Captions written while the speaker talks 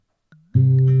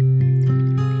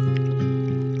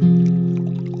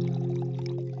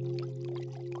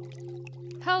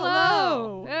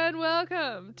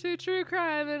to True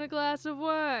Crime and a Glass of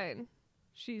Wine.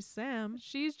 She's Sam.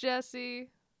 She's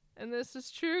Jessie. And this is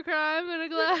True Crime and a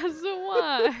Glass of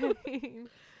Wine.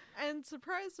 And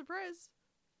surprise, surprise,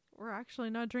 we're actually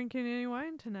not drinking any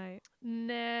wine tonight.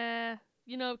 Nah.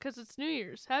 You know, because it's New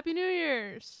Year's. Happy New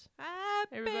Year's!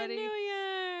 Happy Everybody. New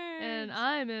Year! And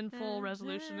I'm in full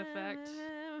resolution effect.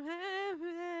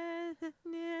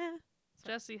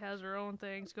 Jessie has her own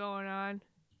things going on.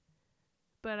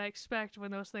 But I expect when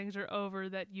those things are over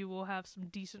that you will have some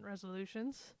decent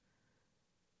resolutions.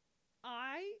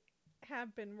 I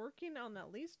have been working on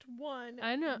at least one.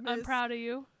 I know. I'm proud of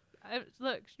you.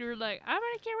 Look, you were like, I'm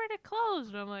going to get rid of clothes.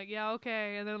 And I'm like, yeah,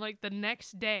 okay. And then like the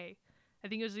next day, I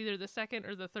think it was either the 2nd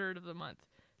or the 3rd of the month,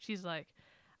 she's like,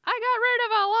 I got rid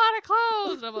of a lot of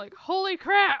clothes. And I'm like, holy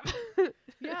crap.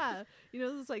 Yeah. You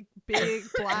know those like big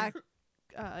black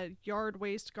yard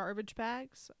waste garbage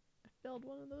bags? I filled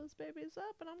one of those babies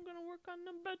up and I'm going to work on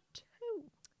number 2.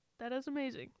 That is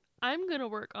amazing. I'm going to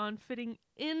work on fitting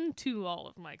into all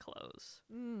of my clothes.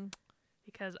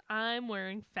 Because I'm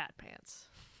wearing fat pants.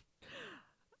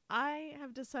 I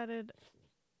have decided,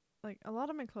 like, a lot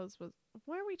of my clothes was...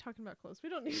 Why are we talking about clothes? We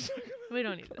don't need to talk about We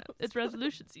don't need that. It's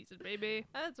resolution season, baby.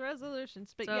 That's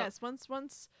resolutions. But So, yes, once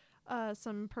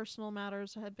some personal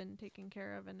matters have been taken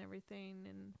care of and everything,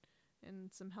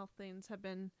 and some health things have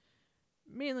been...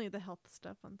 Mainly the health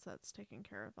stuff, once that's taken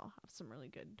care of, I'll have some really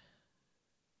good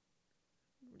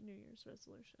New Year's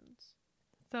resolutions.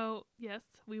 So, yes,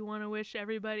 we want to wish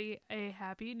everybody a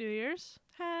happy New Year's.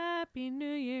 Happy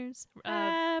New Year's.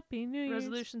 Happy New Year's.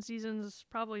 Resolution season is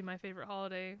probably my favorite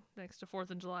holiday next to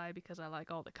 4th of July because I like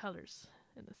all the colors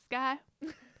in the sky.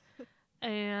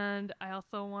 And I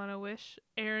also want to wish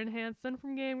Aaron Hansen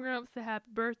from Game Grumps a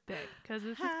happy birthday because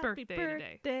it's his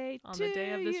birthday today on the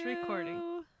day of this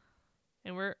recording.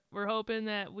 And we're hoping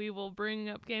that we will bring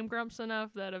up Game Grumps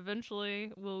enough that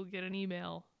eventually we'll get an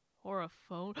email or a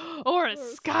phone or a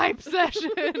Skype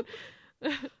session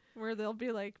where they'll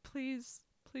be like, please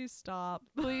stop.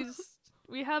 Please,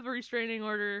 we have a restraining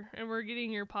order and we're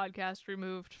getting your podcast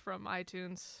removed from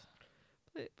iTunes.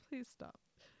 Please stop.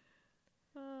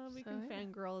 We can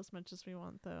fangirl as much as we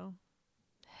want, though.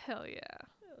 Hell yeah.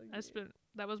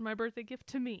 That was my birthday gift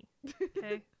to me.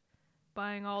 Okay?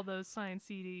 Buying all those signed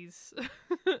CDs.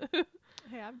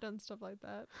 Hey, I've done stuff like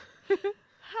that.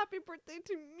 Happy birthday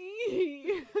to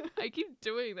me. I keep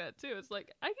doing that too. It's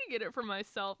like, I can get it for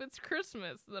myself. It's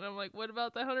Christmas. And then I'm like, what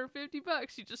about the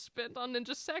 $150 you just spent on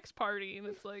Ninja Sex Party? And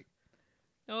it's like,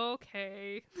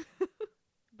 okay.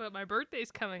 But my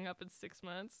birthday's coming up in 6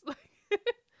 months.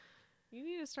 You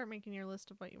need to start making your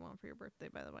list of what you want for your birthday,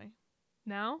 by the way.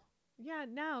 Now? Yeah,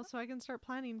 now, so I can start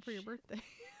planning for your birthday.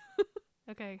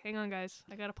 Okay, hang on, guys.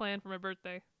 I got a plan for my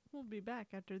birthday. We'll be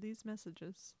back after these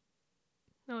messages.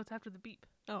 No, it's after the beep.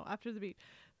 Oh, after the beep.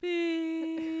 Beep.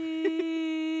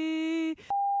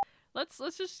 Let's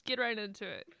just get right into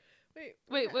it.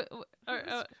 Wait. What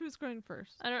Who's going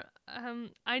first?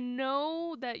 I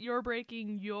know that you're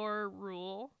breaking your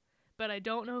rule, but I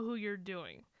don't know who you're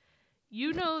doing.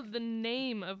 You know the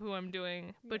name of who I'm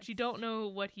doing, but you don't know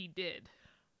what he did.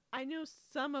 I know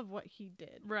some of what he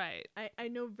did. Right. I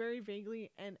know very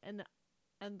vaguely, and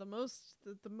the most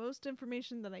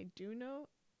information that I do know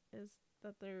is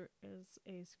that there is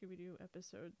a Scooby-Doo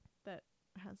episode that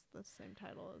has the same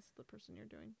title as the person you're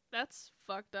doing. That's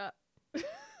fucked up.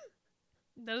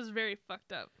 That is very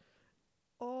fucked up.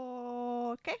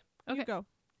 Okay. You go.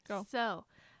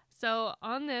 So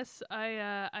on this,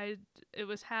 it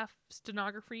was half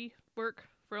stenography work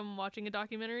from watching a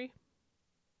documentary.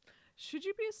 Should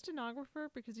you be a stenographer?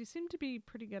 Because you seem to be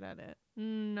pretty good at it.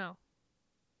 No.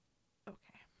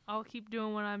 Okay. I'll keep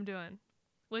doing what I'm doing,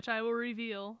 which I will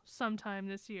reveal sometime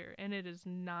this year, and it is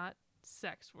not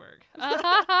sex work.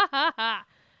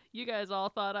 You guys all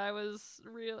thought I was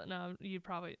real. No, you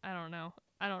probably, I don't know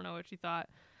what you thought.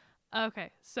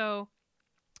 Okay, so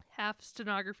half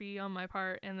stenography on my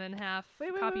part, and then half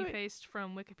copy-paste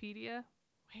from Wikipedia.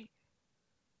 Wait.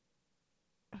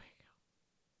 Okay, go.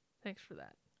 Thanks for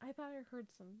that. I thought I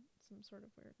heard some sort of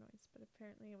weird noise, but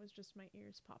apparently it was just my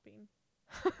ears popping.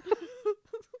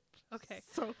 Okay.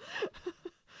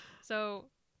 So,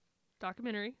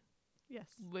 documentary. Yes.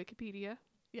 Wikipedia.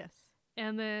 Yes.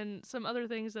 And then some other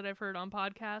things that I've heard on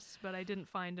podcasts, but I didn't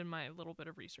find in my little bit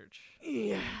of research.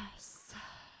 Yes.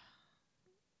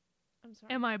 I'm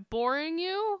sorry. Am I boring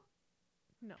you?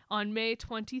 No. On May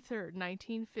 23rd,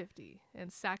 1950, in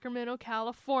Sacramento,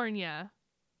 California,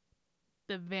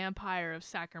 the Vampire of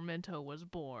Sacramento was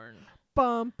born.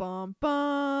 Bum, bum,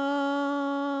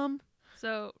 bum.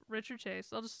 So, Richard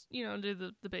Chase, I'll just,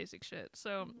 do the basic shit.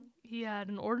 So, he had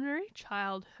an ordinary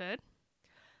childhood.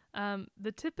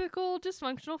 The typical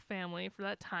dysfunctional family for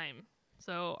that time.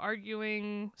 So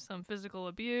arguing, some physical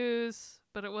abuse,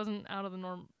 but it wasn't out of the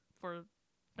norm for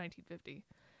 1950.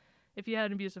 If you had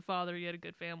an abusive father, you had a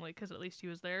good family because at least he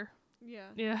was there. Yeah.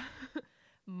 Yeah.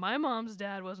 My mom's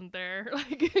dad wasn't there.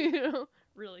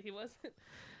 Really, he wasn't.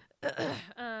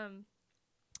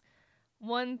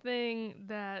 One thing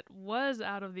that was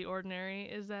out of the ordinary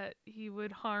is that he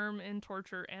would harm and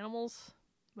torture animals,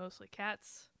 mostly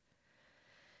cats,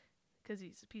 because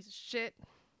he's a piece of shit.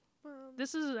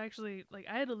 This is actually,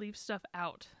 I had to leave stuff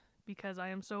out because I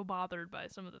am so bothered by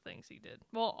some of the things he did.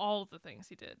 Well, all of the things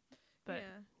he did. But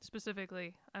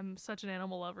specifically, I'm such an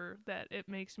animal lover that it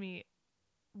makes me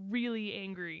really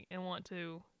angry and want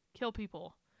to kill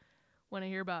people when I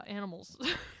hear about animals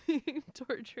being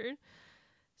tortured.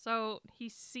 So he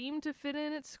seemed to fit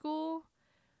in at school.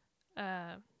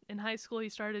 In high school, he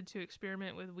started to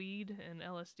experiment with weed and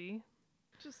LSD.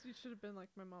 You should have been like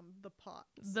my mom, the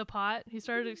pots. The pot. He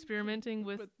started experimenting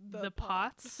with the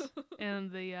pots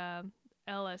and the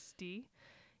LSD.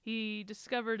 He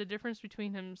discovered a difference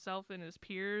between himself and his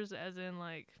peers, as in,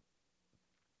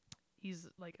 he's,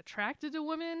 attracted to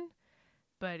women,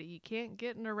 but he can't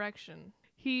get an erection.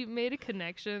 He made a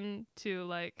connection to,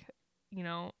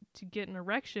 to get an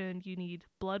erection, you need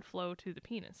blood flow to the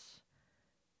penis.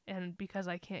 And because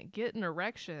I can't get an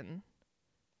erection,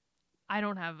 I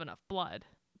don't have enough blood.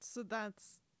 So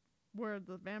that's where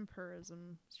the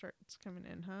vampirism starts coming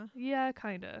in, huh? Yeah,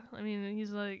 kinda. I mean,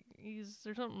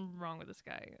 there's something wrong with this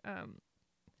guy.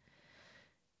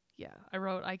 Yeah, I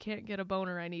wrote, I can't get a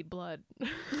boner, I need blood.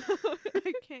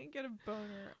 I can't get a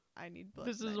boner, I need blood.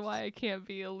 This is why I can't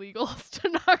be a legal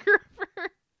stenographer.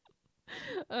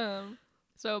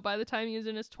 So by the time he was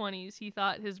in his 20s, he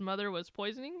thought his mother was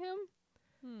poisoning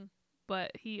him.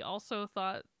 But he also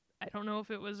thought, I don't know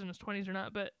if it was in his 20s or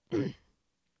not, but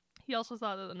he also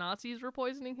thought that the Nazis were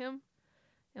poisoning him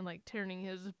and turning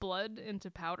his blood into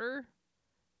powder.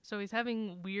 So he's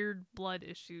having weird blood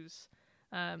issues.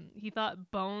 He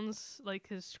thought bones,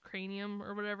 his cranium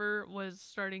or whatever, was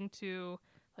starting to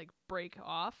break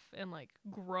off and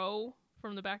grow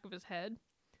from the back of his head.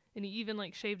 And he even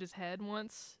shaved his head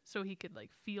once so he could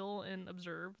feel and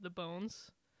observe the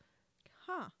bones.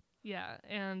 Huh. Yeah,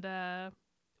 and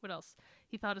what else?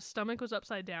 He thought his stomach was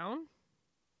upside down.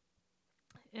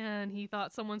 And he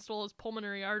thought someone stole his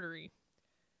pulmonary artery.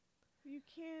 You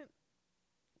can't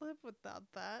live without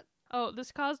that. Oh,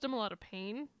 this caused him a lot of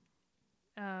pain.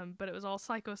 But it was all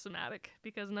psychosomatic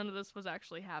because none of this was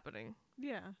actually happening.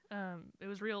 Yeah. It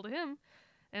was real to him.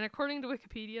 And according to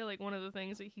Wikipedia, one of the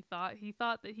things that he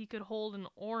thought that he could hold an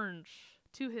orange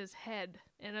to his head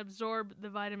and absorb the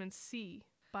vitamin C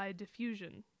by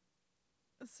diffusion.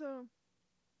 So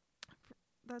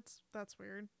that's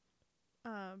weird.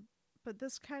 But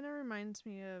this kind of reminds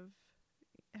me of,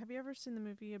 have you ever seen the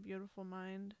movie A Beautiful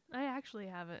Mind? I actually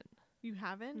haven't. You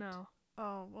haven't? No.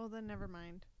 Oh, well then never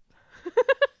mind.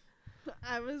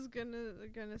 I was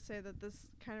gonna say that this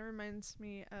kind of reminds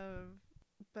me of,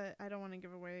 but I don't want to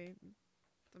give away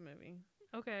the movie.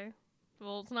 Okay.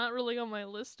 Well, it's not really on my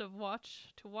list of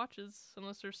watches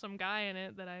unless there's some guy in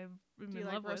it that I've been in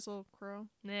love with. Russell Crowe?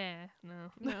 Nah,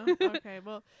 no. No? Okay,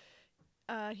 well,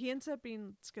 he ends up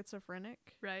being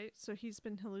schizophrenic. Right. So he's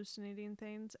been hallucinating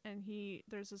things, and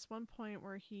there's this one point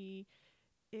where he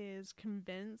is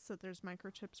convinced that there's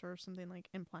microchips or something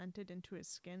implanted into his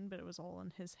skin, but it was all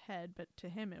in his head. But to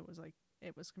him, it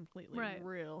was completely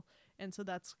real. And so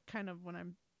that's kind of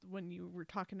when you were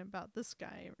talking about this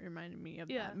guy, it reminded me of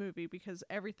that movie because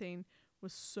everything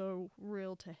was so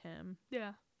real to him.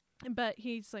 Yeah. But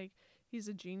he's a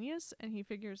genius, and he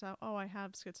figures out, oh, I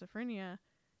have schizophrenia.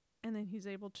 And then he's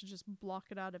able to just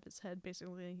block it out of his head,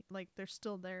 basically. They're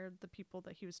still there, the people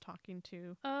that he was talking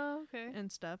to. Oh, okay.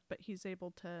 And stuff, but he's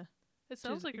able to... It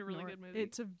sounds like a really good movie.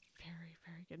 It's a very,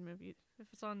 very good movie. If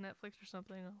it's on Netflix or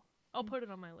something, I'll put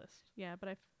it on my list. Yeah, but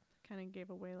I kind of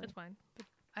gave away... That's fine.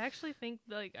 I actually think,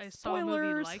 I saw a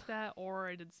movie like that, or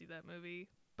I did see that movie,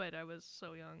 but I was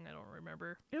so young, I don't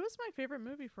remember. It was my favorite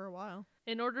movie for a while.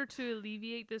 In order to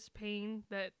alleviate this pain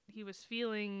that he was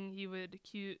feeling, he would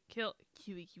kill.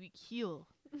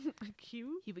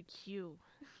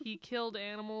 He killed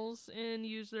animals and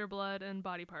used their blood and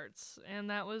body parts. And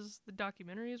that was the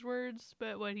documentary's words,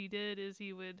 but what he did is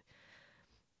he would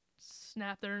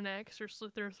snap their necks or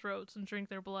slit their throats and drink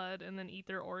their blood and then eat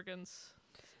their organs.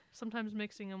 Sometimes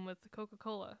mixing them with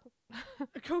Coca-Cola.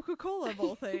 Coca-Cola of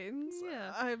all things.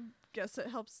 Yeah. I guess it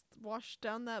helps wash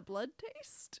down that blood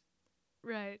taste.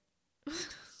 Right.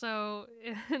 So,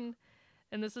 and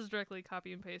this is directly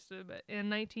copy and pasted, but in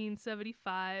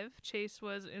 1975,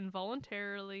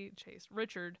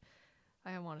 Richard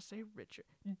I want to say Richard.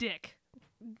 Dick.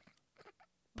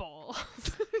 Balls.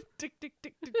 Dick, dick,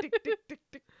 dick, dick, dick, dick, dick,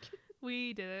 dick.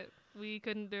 We did it. We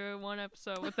couldn't do one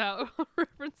episode without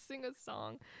referencing a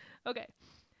song. Okay.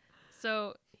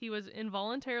 So he was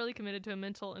involuntarily committed to a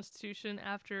mental institution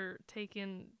after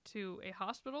taken to a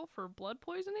hospital for blood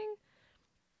poisoning.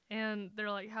 And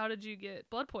they're like, how did you get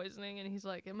blood poisoning? And he's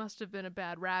like, it must have been a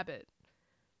bad rabbit.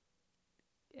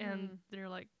 And they're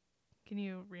like, can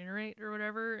you reiterate or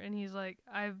whatever? And he's like,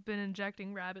 I've been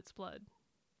injecting rabbit's blood.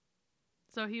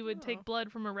 So he would take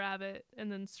blood from a rabbit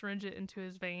and then syringe it into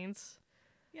his veins.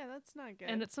 Yeah, that's not good.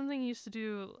 And it's something he used to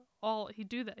do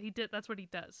that's what he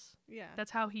does. Yeah.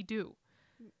 That's how he do.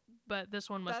 But this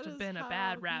one must have been a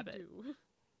bad rabbit.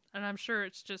 And I'm sure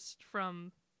it's just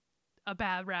from a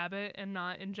bad rabbit and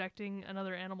not injecting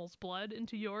another animal's blood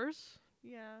into yours.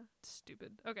 Yeah.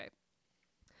 Stupid. Okay.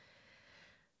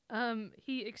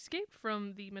 He escaped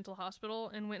from the mental hospital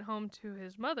and went home to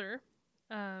his mother.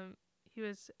 He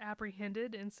was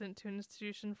apprehended and sent to an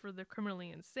institution for the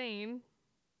criminally insane.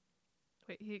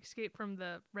 Wait, he escaped from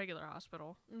the regular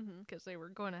hospital because they were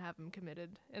going to have him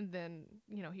committed, and then,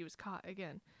 he was caught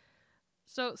again.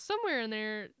 So somewhere in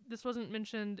there, this wasn't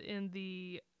mentioned in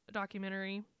the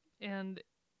documentary, and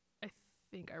I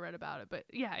think I read about it, but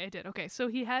yeah, I did. Okay, so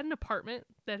he had an apartment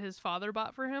that his father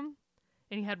bought for him,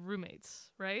 and he had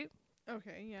roommates, right?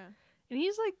 Okay, yeah. And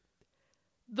he's like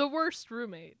the worst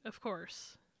roommate, of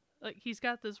course. Like, he's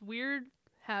got this weird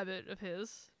habit of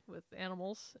his with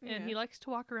animals, and he likes to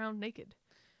walk around naked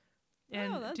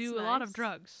and do a lot of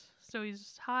drugs. So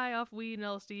he's high off weed and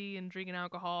LSD and drinking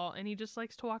alcohol, and he just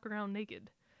likes to walk around naked.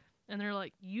 And they're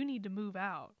like, you need to move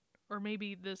out. Or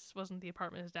maybe this wasn't the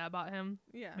apartment his dad bought him.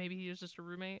 Yeah. Maybe he was just a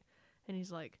roommate. And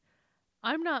he's like,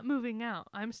 I'm not moving out.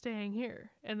 I'm staying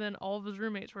here. And then all of his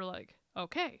roommates were like,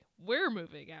 okay, we're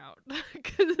moving out.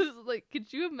 Because, like,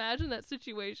 could you imagine that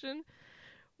situation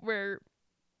where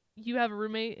you have a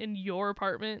roommate in your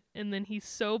apartment and then he's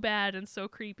so bad and so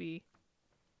creepy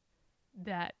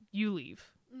that you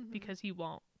leave because he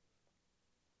won't?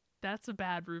 That's a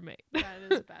bad roommate. That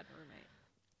is a bad roommate.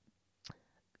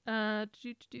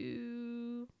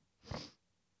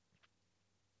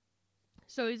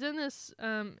 So he's in this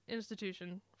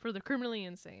institution for the criminally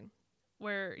insane,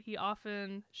 where he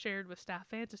often shared with staff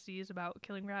fantasies about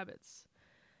killing rabbits.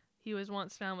 He was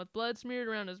once found with blood smeared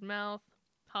around his mouth.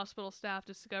 Hospital staff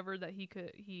discovered that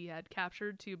he had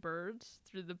captured 2 birds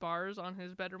through the bars on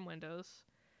his bedroom windows.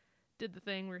 Did the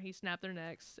thing where he snapped their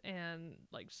necks and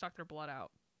sucked their blood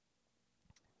out.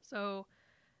 So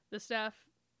the staff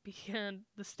began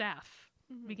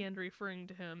referring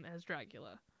to him as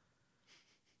Dracula.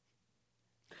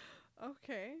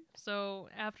 Okay. So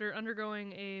after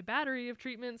undergoing a battery of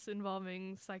treatments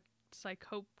involving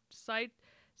psychotropic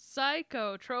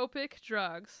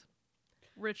drugs,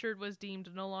 Richard was deemed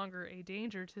no longer a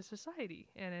danger to society,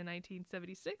 and in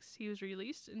 1976 he was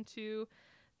released into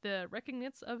the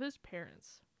recognition of his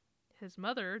parents. His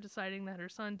mother, deciding that her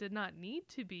son did not need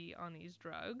to be on these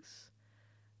drugs,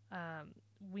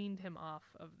 weaned him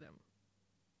off of them.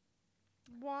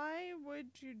 Why would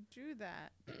you do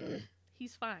that?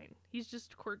 He's fine. He's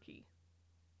just quirky.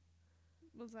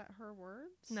 Was that her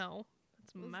words? No,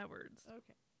 that's my words.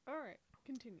 Okay. All right.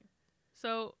 Continue.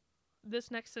 So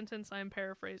this next sentence I'm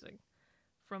paraphrasing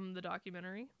from the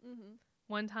documentary.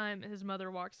 One time, his mother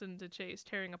walks into Chase,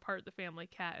 tearing apart the family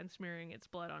cat and smearing its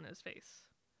blood on his face.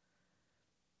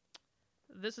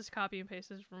 This is copy and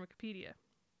pasted from Wikipedia.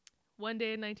 One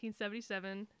day in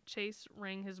 1977, Chase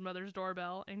rang his mother's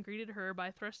doorbell and greeted her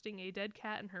by thrusting a dead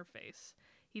cat in her face.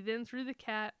 He then threw the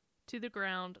cat to the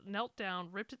ground, knelt down,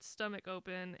 ripped its stomach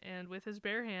open, and with his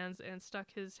bare hands and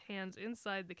stuck his hands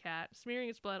inside the cat, smearing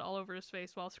its blood all over his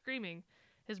face while screaming.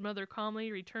 His mother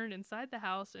calmly returned inside the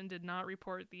house and did not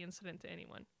report the incident to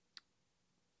anyone.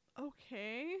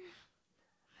 Okay.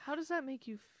 How does that make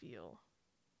you feel?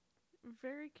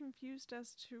 Very confused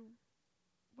as to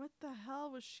what the hell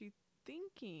was she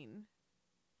thinking.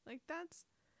 Like, that's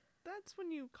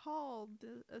when you call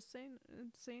the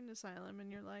insane asylum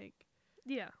and you're like,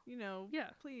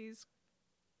 please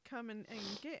come and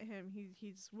get him.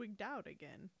 He's wigged out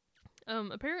again.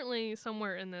 Apparently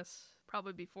somewhere in this,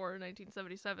 probably before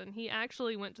 1977, he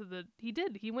actually went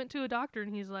to a doctor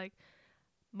and he's like,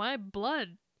 my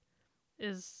blood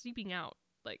is seeping out.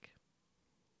 Like,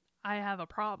 I have a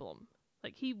problem.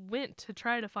 Like, he went to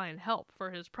try to find help for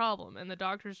his problem, and the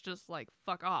doctor's just like,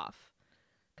 fuck off.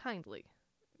 Kindly.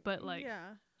 But, like,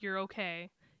 you're okay.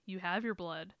 You have your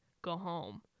blood. Go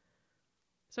home.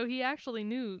 So he actually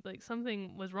knew, like,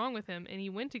 something was wrong with him, and he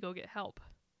went to go get help.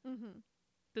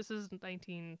 This is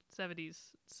 1970s,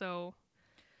 so...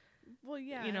 Well,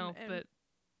 yeah. but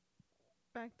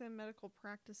back then medical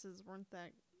practices weren't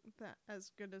that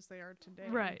as good as they are today.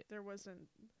 Right. There wasn't.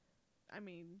 I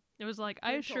mean, It was like,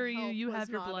 I mental assure you, health you was have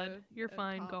your not blood. You're a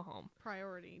fine. top Go home.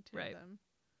 priority to Right. them.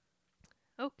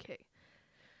 Okay.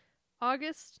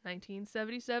 August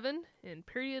 1977 in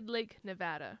Period Lake,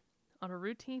 Nevada. On a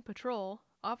routine patrol,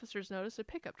 officers noticed a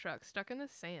pickup truck stuck in the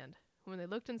sand. When they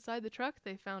looked inside the truck,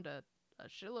 they found a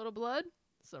shitload of blood,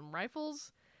 some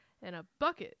rifles, and a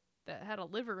bucket that had a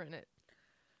liver in it.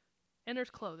 And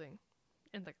there's clothing.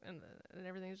 And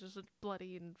everything's just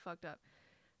bloody and fucked up.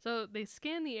 So they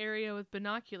scan the area with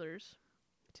binoculars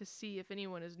to see if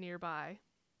anyone is nearby.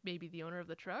 Maybe the owner of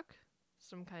the truck?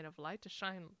 Some kind of light to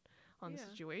shine on the Yeah.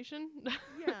 situation?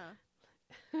 Yeah.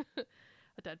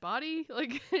 A dead body?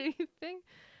 Like anything?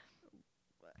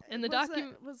 And the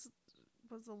document... was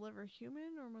the liver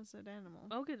human or was it animal?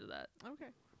 I'll get to that.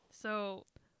 Okay. So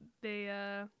they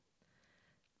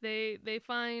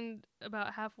find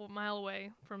about half a mile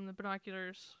away from the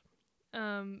binoculars,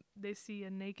 they see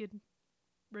a naked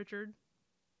Richard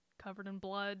covered in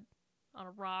blood on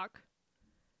a rock.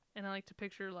 And I like to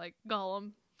picture like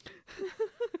Gollum.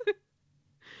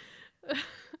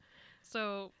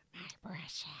 So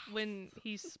when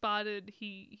he's spotted,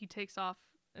 he takes off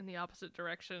in the opposite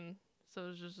direction. So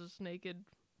it's just this naked,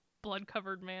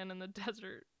 blood-covered man in the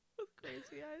desert With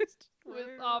crazy eyes.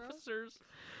 with officers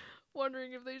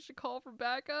wondering if they should call for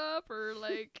backup or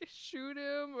like shoot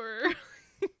him or...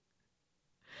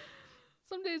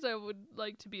 Some days I would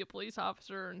like to be a police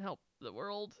officer and help the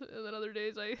world, and then other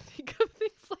days I think of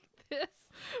things like this.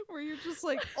 Where you're just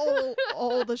like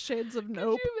all the shades of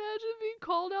nope. Could you imagine being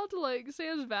called out to like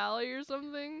Sam's Valley or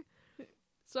something?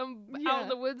 Some out Yeah. in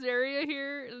the woods area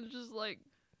here, and it's just like,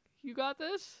 you got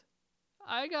this?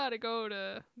 I gotta go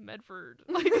to Medford.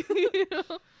 Like, you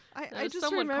know? I just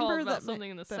someone called remember about that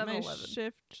something in the that my 7-Eleven.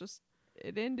 shift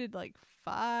it ended like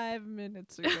 5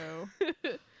 minutes ago.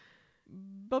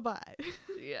 Bye-bye.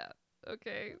 Yeah.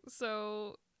 Okay.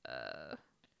 So,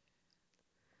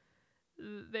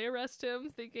 they arrest him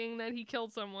thinking that he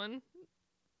killed someone.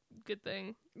 Good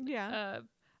thing. Yeah.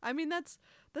 I mean, that's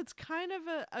kind of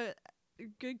a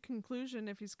good conclusion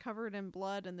if he's covered in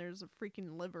blood and there's a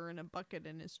freaking liver in a bucket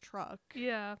in his truck.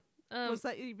 Yeah. Was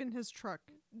that even his truck?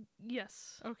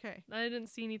 Yes. Okay. I didn't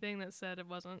see anything that said it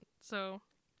wasn't. So,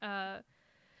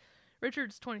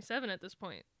 Richard's 27 at this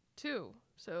point, too.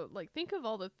 So, like, think of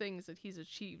all the things that he's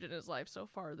achieved in his life so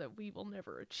far that we will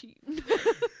never achieve.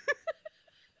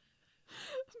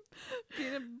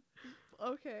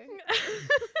 Okay.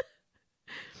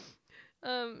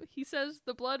 He says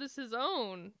the blood is his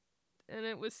own, and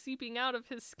it was seeping out of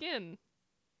his skin.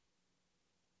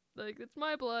 Like, it's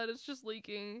my blood, it's just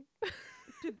leaking.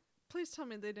 Please tell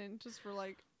me they didn't just were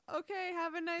like, okay,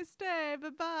 have a nice day,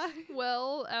 bye-bye.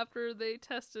 Well, after they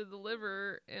tested the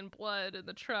liver and blood in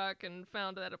the truck and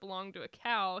found that it belonged to a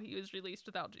cow, he was released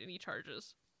without any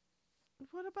charges.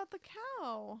 What about the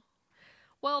cow?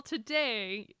 Well,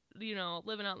 today, you know,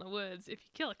 living out in the woods, if you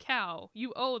kill a cow,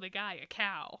 you owe the guy a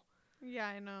cow. Yeah,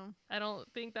 I know. I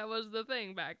don't think that was the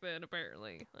thing back then,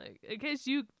 apparently. Like, in case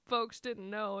you folks didn't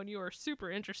know and you are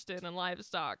super interested in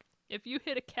livestock, if you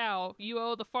hit a cow, you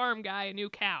owe the farm guy a new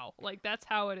cow. Like, that's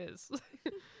how it is.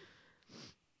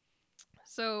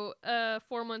 So,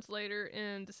 4 months later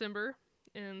in December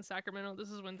in Sacramento,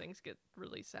 this is when things get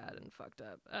really sad and fucked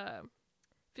up.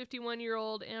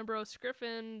 51-year-old Ambrose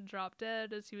Griffin dropped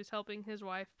dead as he was helping his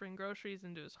wife bring groceries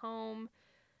into his home.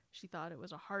 She thought it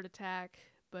was a heart attack,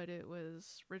 but it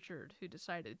was Richard who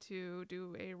decided to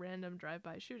do a random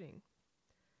drive-by shooting.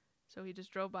 So he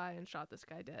just drove by and shot this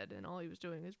guy dead, and all he was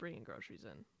doing was bringing groceries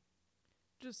in.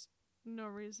 Just no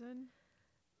reason.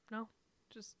 No.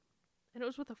 Just And it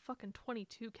was with a fucking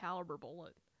 .22 caliber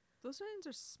bullet. those things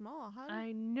are small. How?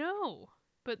 I know,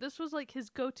 but this was like his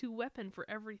go-to weapon for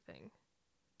everything.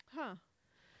 Huh?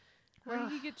 Where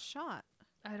did he get shot?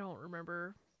 I don't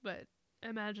remember, but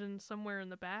imagine somewhere in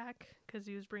the back because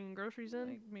he was bringing groceries in.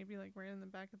 Like maybe like right in the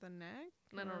back of the neck.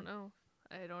 I don't know.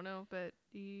 I don't know, but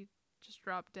he just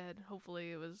dropped dead.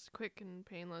 Hopefully it was quick and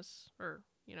painless, or,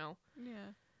 you know,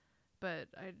 Yeah. but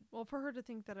Well, for her to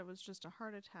think that it was just a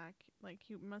heart attack, like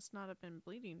he must not have been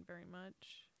bleeding very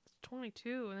much. it's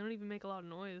 22 and they don't even make a lot of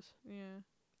noise. Yeah.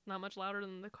 Not much louder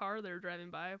than the car they were driving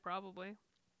by, probably.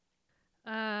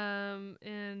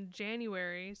 In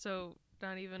January, so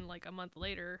not even like a month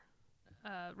later,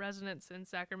 residents in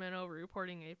Sacramento were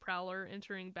reporting a prowler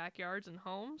entering backyards and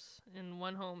homes. In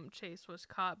one home, Chase was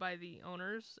caught by the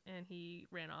owners and he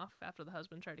ran off after the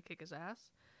husband tried to kick his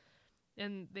ass.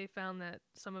 And they found that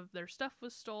some of their stuff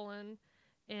was stolen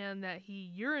and that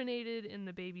he urinated in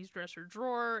the baby's dresser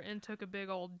drawer and took a big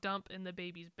old dump in the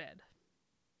baby's bed.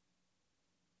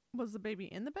 Was the baby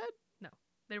in the bed?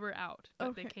 They were out,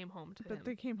 but they Okay. came home to But him.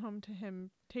 they came home to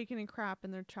him taking a crap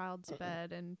in their child's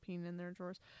bed and peeing in their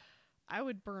drawers. I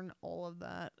would burn all of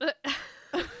that.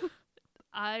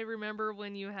 I remember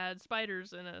when you had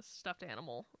spiders in a stuffed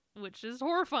animal, which is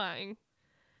horrifying.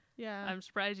 Yeah. I'm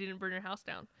surprised you didn't burn your house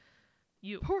down.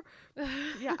 You. Poor.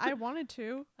 Yeah, I wanted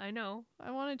to. I know.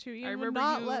 I wanted to. Ian would remember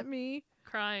not you- let me.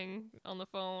 Crying on the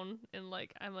phone, and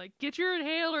like, I'm like, get your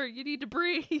inhaler. You need to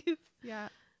breathe. Yeah.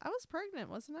 I was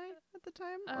pregnant, wasn't I, at the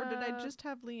time? Or did I just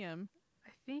have Liam I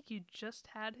think you just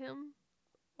had him,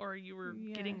 or you were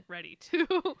Yeah. getting ready to.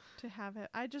 to have it?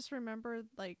 I just remember,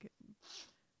 like,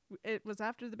 it was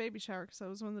after the baby shower because that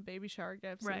was one of the baby shower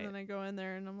gifts. Right. And then I go in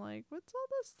there and I'm like, what's all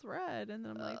this thread? And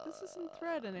then I'm like, this isn't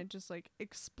thread. And it just, like,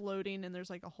 exploding. And there's,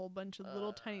 like, a whole bunch of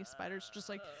little tiny spiders just,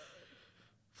 like,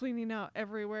 fleeing out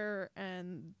everywhere.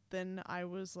 And then I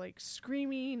was, like,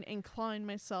 screaming and clawing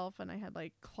myself. And I had,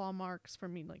 like, claw marks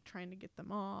from me, like, trying to get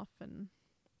them off. And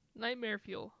Nightmare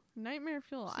fuel. nightmare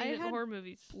fuel. Seen I it in had horror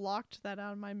movies. blocked that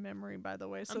out of my memory, by the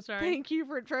way. So I'm sorry. thank you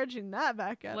for dredging that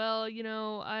back up. Well, you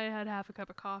know, I had half a cup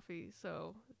of coffee,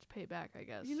 so it's payback, I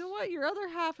guess. You know what? Your other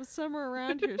half is somewhere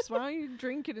around here, so why don't you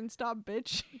drink it and stop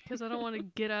bitching? Because I don't want to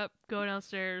get up, go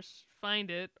downstairs,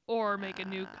 find it, or make a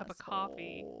new cup of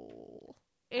coffee. Asshole.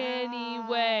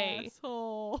 Anyway.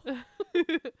 Asshole.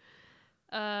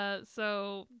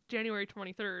 So January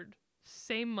 23rd,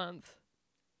 same month.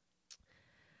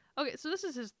 Okay, so this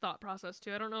is his thought process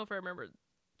too. I don't know if I remember to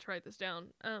write this down.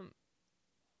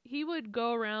 He would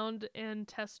go around and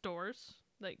test doors.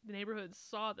 Like, the neighborhood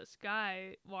saw this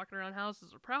guy walking around houses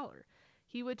as a prowler.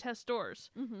 He would test doors.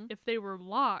 Mm-hmm. If they were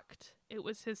locked, it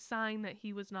was his sign that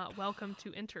he was not welcome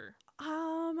to enter.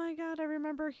 Oh my god, I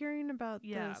remember hearing about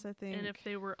Yeah, this, I think. And if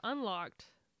they were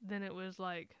unlocked, then it was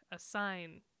like a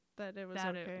sign that it was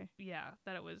that okay.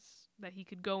 that he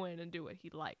could go in and do what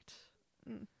he liked.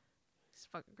 Mm. It's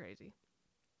fucking crazy.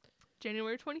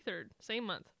 January 23rd, same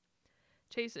month.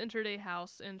 Chase entered a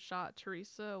house and shot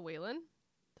Teresa Whalen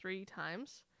 3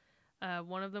 times.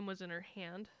 One of them was in her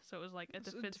hand, so it was like a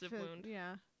It's defensive wound.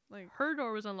 Yeah. Like, Her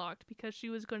door was unlocked because she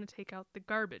was going to take out the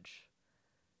garbage.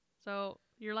 So,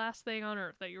 your last thing on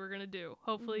earth that you were going to do.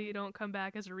 Hopefully you don't come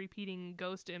back as a repeating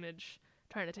ghost image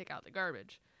trying to take out the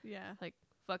garbage. yeah. Like,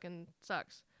 fucking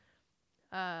sucks.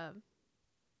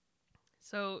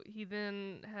 So he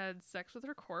then had sex with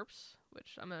her corpse,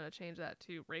 which I'm going to change that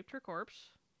to raped her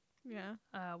corpse, Yeah.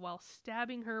 while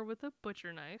stabbing her with a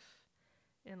butcher knife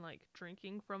and, like,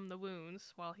 drinking from the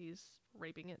wounds while he's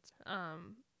raping it.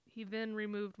 He then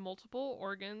removed multiple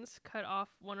organs, cut off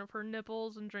one of her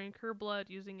nipples, and drank her blood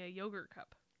using a yogurt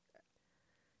cup.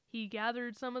 He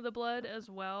gathered some of the blood as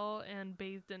well and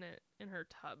bathed in it in her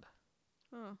tub.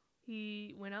 Oh.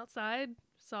 He went outside,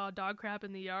 saw dog crap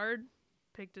in the yard,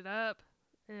 picked it up,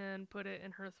 and put it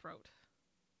in her throat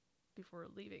before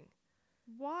leaving.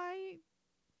 Why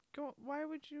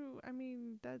would you, I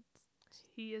mean, that's,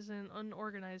 He is an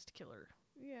unorganized killer.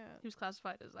 yeah. He was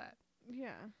classified as that.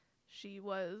 Yeah. She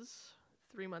was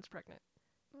 3 months pregnant,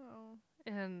 Oh.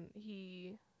 and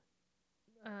he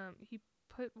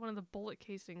put one of the bullet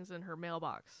casings in her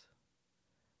mailbox.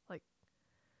 Like,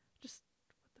 just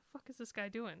what the fuck is this guy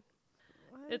doing?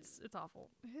 What? It's awful.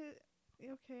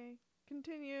 Okay.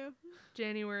 Continue.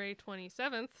 January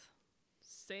 27th,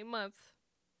 same month,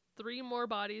 3 more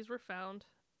bodies were found.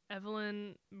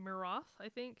 Evelyn Miroth, I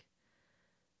think.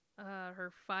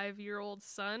 Her 5-year-old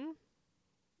son,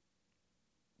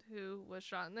 who was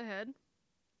shot in the head.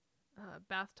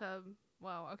 Bathtub.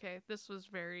 Wow, okay, this was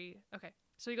very... Okay,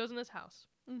 so he goes in this house.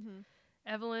 Mm-hmm.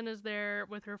 Evelyn is there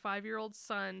with her 5-year-old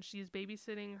son. She's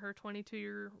babysitting her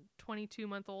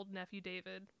 22-month-old nephew,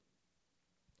 David.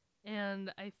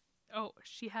 And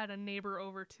she had a neighbor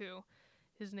over too.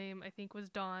 His name, I think, was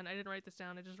Don. I didn't write this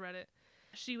down. I just read it.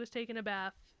 She was taking a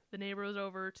bath. The neighbor was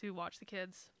over to watch the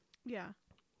kids. Yeah.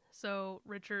 So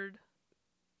Richard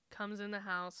comes in the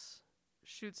house,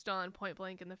 shoots Don point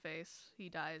blank in the face. He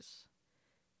dies.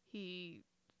 The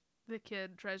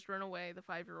kid tries to run away. The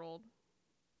 5-year-old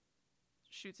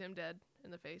shoots him dead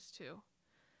in the face too.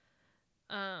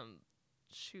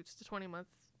 Shoots the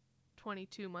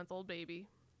 22-month-old baby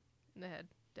in the head,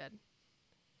 dead.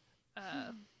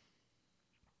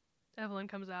 Evelyn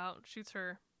comes out, shoots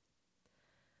her.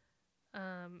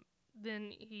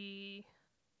 Then he...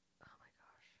 Oh my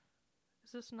gosh.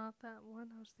 Is this not that one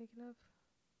I was thinking of?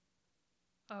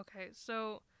 Okay,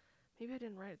 so maybe I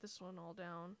didn't write this one all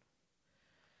down.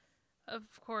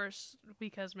 Of course,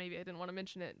 because maybe I didn't want to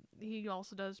mention it, he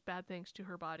also does bad things to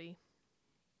her body.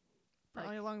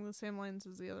 Probably along the same lines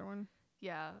as the other one.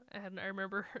 Yeah, and I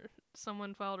remember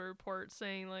someone filed a report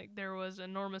saying like there was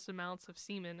enormous amounts of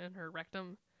semen in her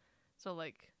rectum. So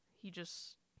like he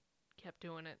just kept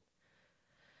doing it.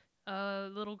 A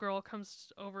little girl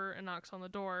comes over and knocks on the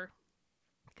door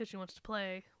because she wants to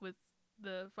play with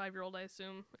the 5-year-old, I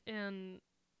assume, and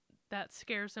that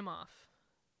scares him off.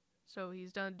 So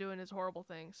he's done doing his horrible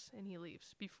things and he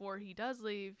leaves. Before he does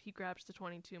leave, he grabs the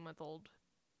 22-month-old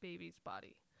baby's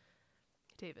body.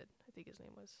 David, I think his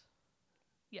name was.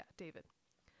 Yeah, David.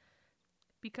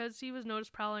 Because he was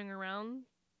noticed prowling around,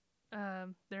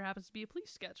 there happens to be a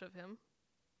police sketch of him.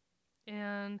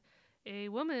 And a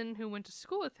woman who went to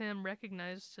school with him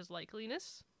recognized his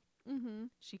likeliness. Mm-hmm.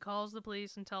 She calls the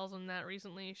police and tells them that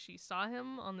recently she saw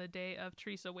him on the day of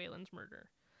Teresa Whalen's murder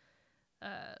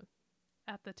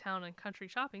at the Town and Country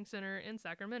Shopping Center in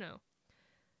Sacramento.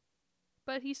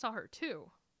 But he saw her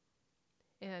too.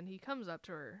 And he comes up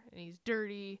to her, and he's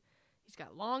dirty. He's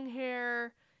got long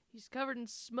hair. He's covered in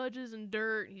smudges and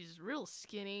dirt. He's real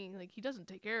skinny. Like, he doesn't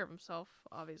take care of himself,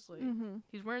 obviously. Mm-hmm.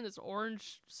 He's wearing this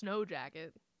orange snow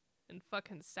jacket in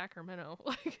fucking Sacramento.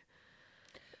 Like,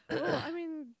 well, I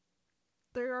mean,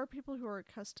 there are people who are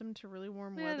accustomed to really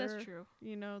warm yeah, weather. that's true.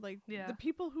 You know, like Yeah. the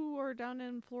people who are down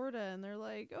in Florida and they're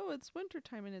like, oh, it's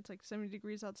wintertime and it's like 70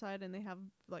 degrees outside and they have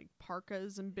like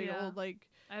parkas and big Yeah. old like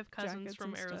I have cousins jackets from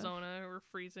and stuff. Arizona who are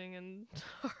freezing and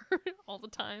all the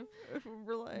time.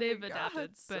 we're like, They've "Ah,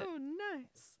 adapted, it's but- so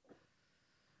nice.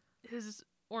 His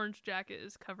orange jacket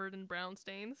is covered in brown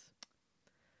stains.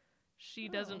 She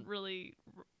doesn't Oh. really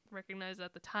recognize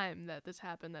at the time that this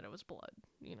happened that it was blood,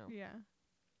 you know. Yeah.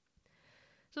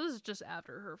 So this is just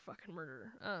after her fucking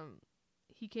murder.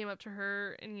 He came up to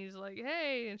her and he's like,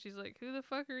 "Hey," and she's like, "Who the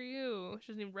fuck are you?" She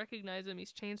doesn't even recognize him.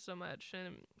 He's changed so much,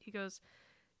 and he goes,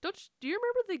 do you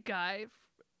remember the guy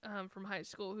from high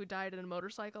school who died in a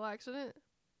motorcycle accident?"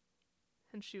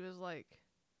 And she's like,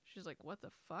 "What the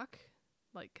fuck?"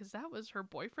 Like, 'cause that was her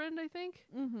boyfriend, I think.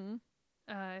 Mm-hmm.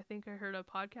 I think I heard a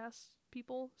podcast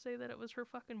people say that it was her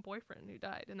fucking boyfriend who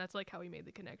died, and that's like how he made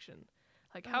the connection.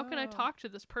 Like, how can I Oh. talk to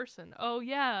this person? Oh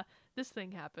yeah, this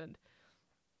thing happened.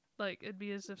 Like, it'd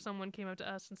be as if someone came up to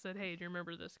us and said, "Hey, do you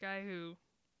remember this guy who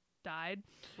died?"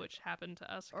 Which happened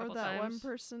to us a Or couple that one times.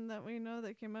 person that we know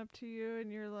that came up to you and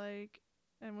you're like,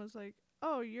 and was like,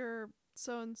 oh, you're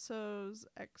so-and-so's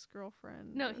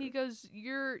ex-girlfriend. No, or- he goes,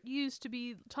 you used to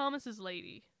be Thomas's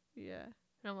lady." Yeah.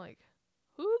 And I'm like,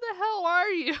 who the hell are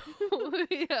you?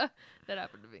 Yeah, that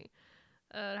happened to me.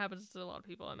 It happens to a lot of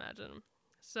people, I imagine.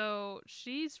 So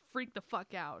she's freaked the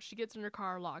fuck out. She gets in her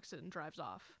car, locks it, and drives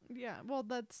off. Yeah, well,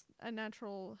 that's a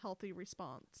natural, healthy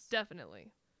response.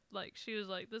 Definitely. Like, she was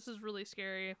like, "This is really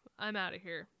scary. I'm out of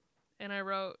here." And I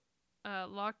wrote,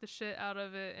 "Lock the shit out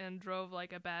of it," and drove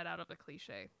like a bat out of a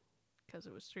cliche. Because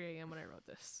it was 3 a.m. when I wrote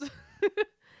this.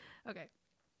 Okay.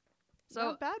 So,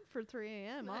 Not bad for 3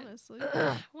 a.m., honestly.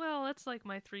 well, that's like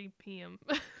my 3 p.m.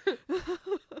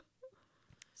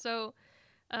 So,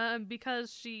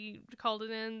 because she called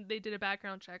it in, they did a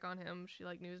background check on him. She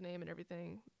like knew his name and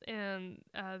everything, and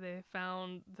they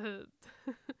found the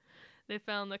they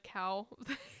found the cow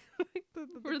the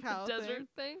for cow the desert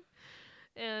thing,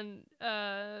 and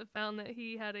found that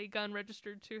he had a gun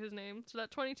registered to his name. So that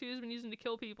 22 has been using to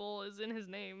kill people is in his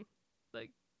name.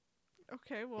 Like,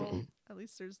 Okay, well, at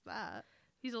least there's that.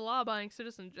 he's a law-abiding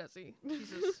citizen, Jesse.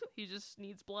 Jesus, he just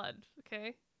needs blood.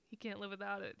 Okay, he can't live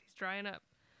without it. He's drying up.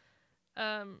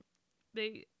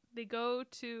 They go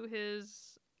to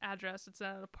his address. It's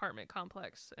at an apartment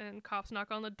complex, and cops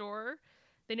knock on the door.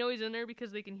 They know he's in there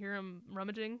because they can hear him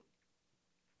rummaging,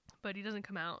 but he doesn't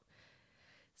come out.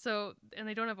 So, and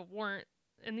they don't have a warrant,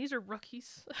 and these are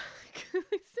rookies.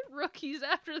 These are rookies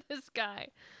after this guy.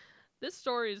 This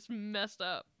story is messed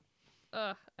up.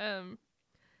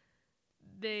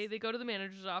 They go to the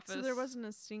manager's office. So there wasn't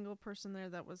a single person there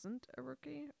that wasn't a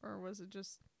rookie? Or was it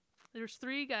just... There's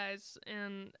 3 guys,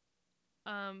 and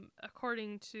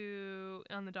according to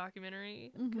on the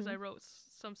documentary, because I wrote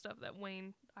some stuff that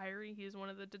Wayne Irie, he is one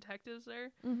of the detectives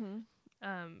there.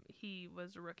 Mm-hmm. He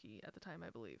was a rookie at the time, I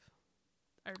believe.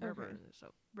 I remember. Okay. So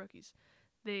rookies,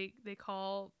 they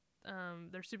call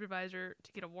their supervisor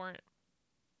to get a warrant,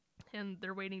 and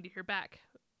they're waiting to hear back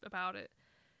about it.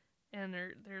 And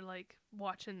they're like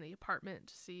watching the apartment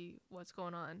to see what's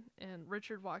going on. And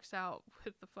Richard walks out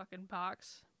with the fucking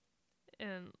box,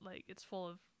 and like it's full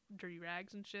of dirty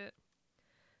rags and shit.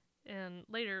 And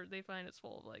later they find it's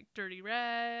full of like dirty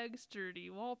rags, dirty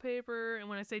wallpaper, and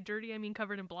when I say dirty, I mean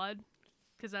covered in blood,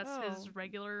 because that's his Oh.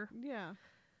 regular. Yeah.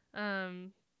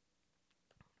 And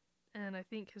I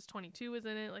think his 22 was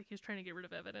in it. Like, he was trying to get rid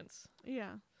of evidence.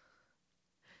 Yeah.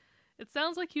 It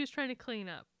sounds like he was trying to clean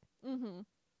up. Mm-hmm.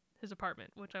 his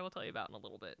apartment, which I will tell you about in a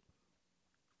little bit.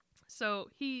 So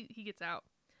he gets out.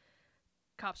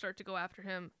 Cops start to go after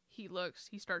him. He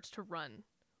starts to run.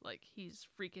 Like, he's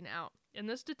freaking out. And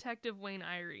this detective, Wayne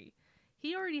Irie,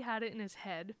 he already had it in his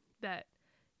head that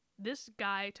this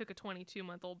guy took a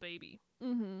 22-month-old baby.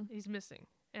 Mm-hmm. He's missing.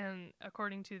 And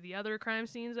according to the other crime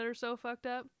scenes that are so fucked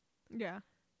up, Yeah.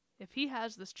 if he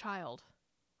has this child,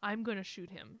 I'm gonna shoot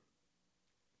him.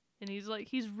 And he's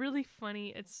really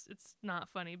funny. It's not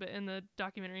funny, but in the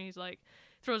documentary, he's like,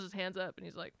 throws his hands up and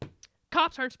he's like,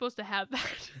 cops aren't supposed to have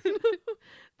that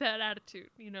that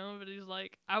attitude, you know. But he's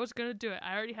like, I was gonna do it.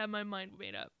 I already had my mind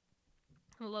made up.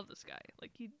 I love this guy.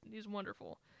 Like, he's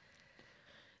wonderful.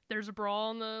 There's a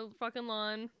brawl on the fucking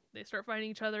lawn. They start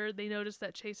fighting each other. They notice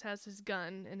that Chase has his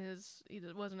gun in his...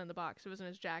 It wasn't in the box. It was in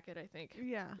his jacket, I think.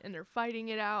 Yeah. And they're fighting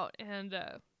it out. And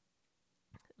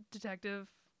Detective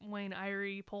Wayne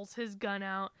Irie pulls his gun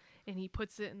out. And he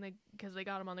puts it in the... Because they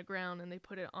got him on the ground. And they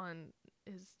put it on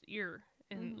his ear.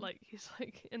 And, like, he's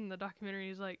like... In the documentary,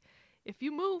 he's like, if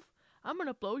you move, I'm going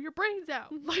to blow your brains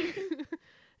out.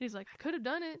 He's like, I could have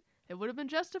done it. It would have been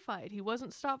justified. He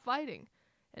wasn't stopped fighting.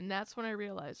 And that's when I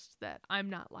realized that I'm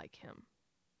not like him.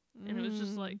 And it was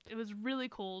just like, it was really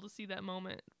cool to see that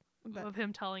moment of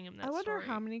him telling him that story. I wonder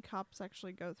how many cops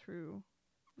actually go through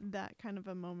that kind of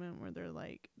a moment where they're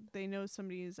like, they know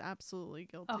somebody is absolutely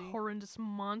guilty. A horrendous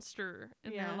monster.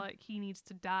 And they're like, he needs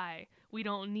to die. We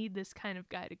don't need this kind of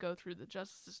guy to go through the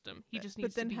justice system. He just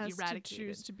needs to be eradicated. But then has to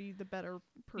choose to be the better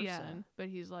person. Yeah, but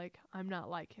he's like, I'm not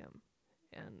like him.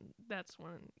 And that's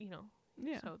when, you know.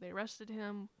 Yeah. So they arrested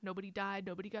him. Nobody died.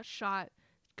 Nobody got shot.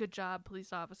 Good job,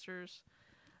 police officers.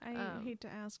 I hate to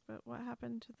ask, but what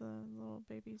happened to the little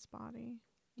baby's body?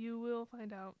 You will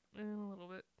find out in a little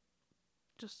bit.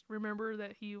 Just remember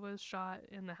that he was shot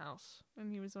in the house.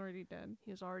 And he was already dead.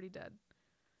 He was already dead.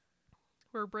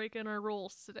 We're breaking our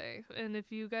rules today. And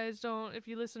if you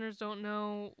listeners don't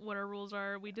know what our rules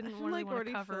are, we didn't really want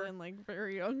to cover feeling like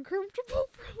very uncomfortable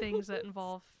for things that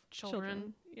involve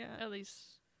children. Yeah. At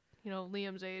least, you know,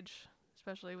 Liam's age,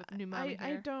 especially with new mommy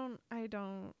hair.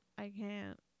 I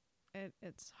can't.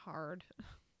 It's hard.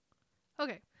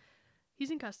 Okay. He's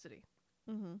in custody.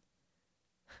 Mm-hmm.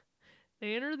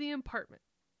 They enter the apartment.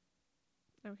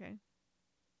 Okay.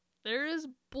 There is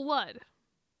blood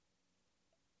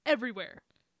everywhere.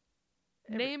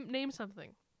 Name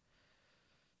something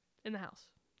in the house.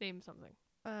 Name something.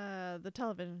 The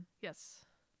television. Yes.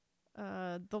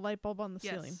 The light bulb on the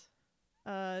ceiling.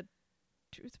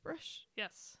 Toothbrush.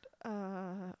 Yes.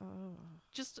 Oh.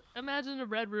 Just imagine a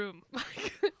red room.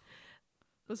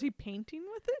 Was he painting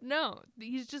with it? No,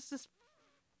 he's just this.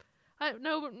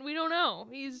 No, we don't know.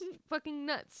 He's fucking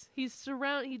nuts. He's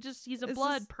a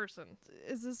blood person.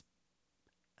 Is this?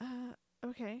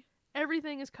 Okay.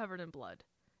 Everything is covered in blood.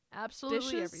 Absolutely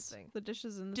dishes? Everything. The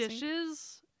dishes in the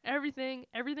dishes. Sink?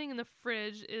 Everything in the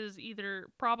fridge is either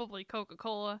probably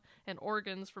Coca-Cola and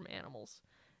organs from animals,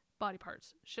 body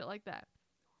parts, shit like that.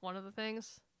 One of the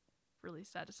things, really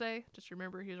sad to say, just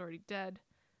remember he was already dead,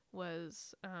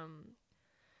 was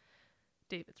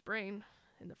David's brain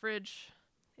in the fridge,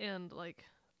 and like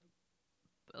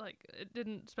it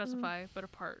didn't specify, but a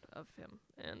part of him,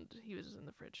 and he was in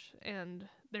the fridge. And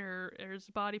there's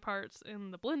body parts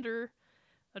in the blender,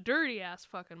 a dirty ass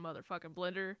fucking motherfucking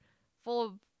blender, full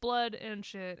of blood and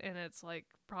shit, and it's like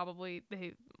probably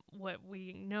what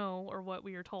we know or what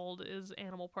we are told is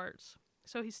animal parts.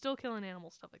 So he's still killing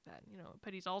animals, stuff like that, you know,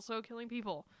 but he's also killing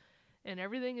people, and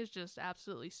everything is just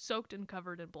absolutely soaked and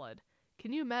covered in blood.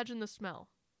 Can you imagine the smell?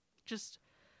 Just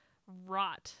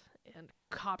rot and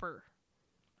copper.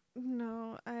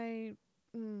 No, Okay.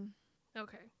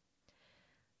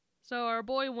 So our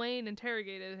boy Wayne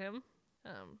interrogated him.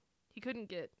 He couldn't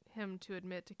get him to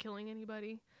admit to killing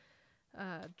anybody.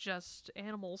 Just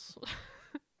animals.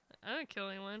 I didn't kill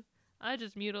anyone. I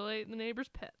just mutilate the neighbor's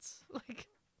pets.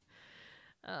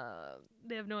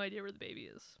 They have no idea where the baby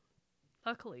is.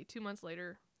 Luckily, 2 months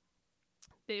later,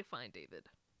 they find David.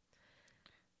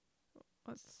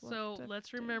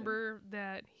 Let's remember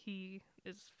that he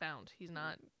is found. He's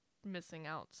not missing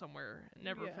out somewhere.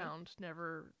 Never found,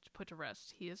 never put to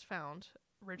rest. He is found.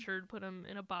 Richard put him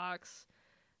in a box.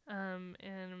 And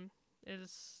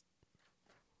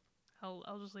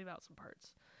I'll just leave out some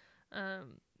parts.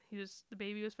 The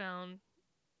baby was found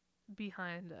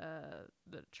behind a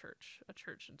church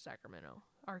in Sacramento,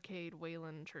 Arcade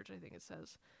Wayland Church, I think it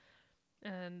says,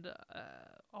 and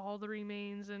all the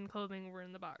remains and clothing were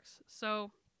in the box.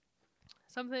 So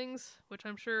some things, which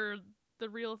I'm sure the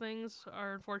real things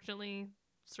are, unfortunately,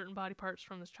 certain body parts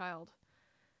from this child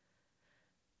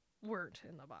weren't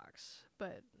in the box,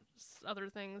 but other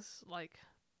things like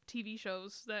TV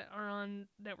shows that are on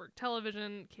network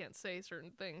television can't say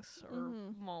certain things or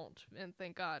won't, and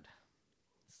thank God.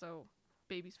 So,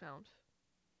 baby's found.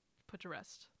 Put to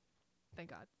rest.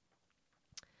 Thank God.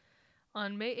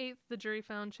 On May 8th, the jury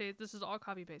found Chase. This is all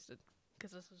copy-pasted,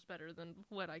 because this was better than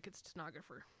what I could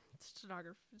stenographize.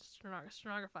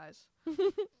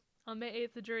 On May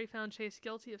 8th, the jury found Chase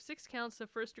guilty of 6 counts of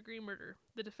first-degree murder.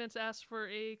 The defense asked for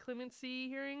a clemency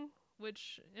hearing,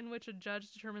 in which a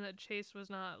judge determined that Chase was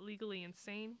not legally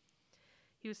insane.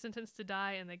 He was sentenced to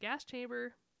die in the gas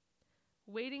chamber.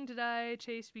 Waiting to die,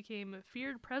 Chase became a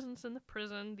feared presence in the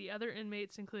prison. The other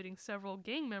inmates, including several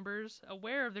gang members,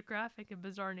 aware of the graphic and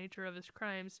bizarre nature of his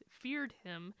crimes, feared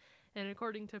him, and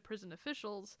according to prison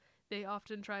officials, they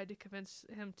often tried to convince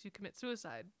him to commit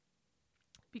suicide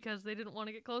because they didn't want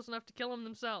to get close enough to kill him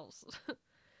themselves.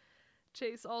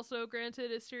 Chase also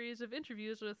granted a series of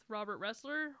interviews with Robert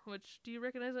Ressler, which, do you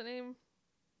recognize that name?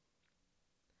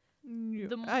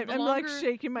 I'm like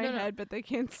shaking my head, but they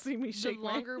can't see me shake. The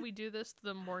longer we do this,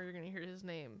 the more you're going to hear his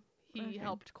name. He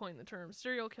helped coin the term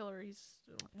serial killer. He's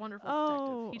a wonderful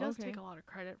detective. He does take a lot of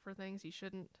credit for things he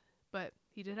shouldn't, but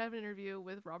he did have an interview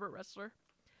with Robert Ressler,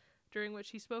 during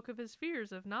which he spoke of his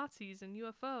fears of Nazis and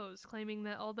UFOs, claiming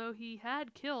that although he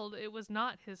had killed, it was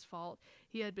not his fault.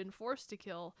 He had been forced to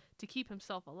kill to keep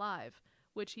himself alive,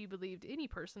 which he believed any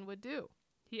person would do.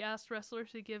 He asked Ressler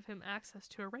to give him access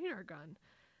to a radar gun,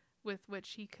 with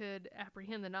which he could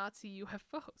apprehend the Nazi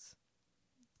UFOs,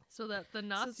 so that the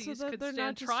Nazis so that could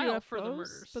stand trial for the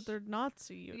murders. But they're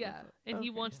Nazi UFOs. Yeah, and he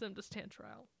wants them to stand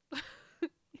trial.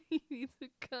 He needs a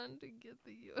gun to get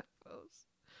the UFOs.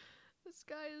 This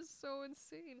guy is so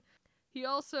insane. He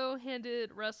also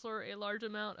handed Ressler a large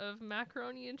amount of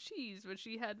macaroni and cheese, which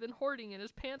he had been hoarding in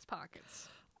his pants pockets,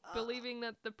 believing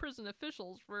that the prison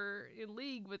officials were in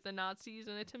league with the Nazis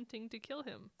and attempting to kill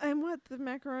him. And what, the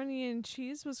macaroni and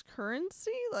cheese was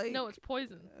currency? Like, no, it's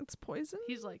poison. It's poison?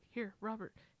 He's like, here,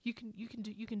 Robert, you can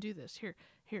do this.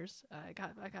 Here's I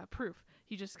got proof.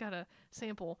 You just gotta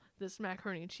sample this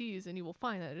macaroni and cheese, and you will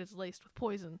find that it is laced with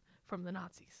poison from the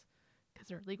Nazis, because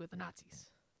they're in league with the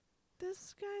Nazis.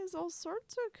 This guy is all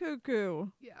sorts of cuckoo.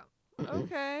 Yeah.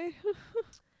 Okay.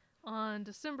 On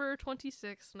December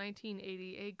 26,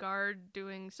 1980, a guard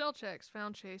doing cell checks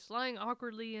found Chase lying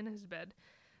awkwardly in his bed,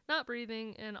 not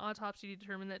breathing. An autopsy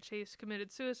determined that Chase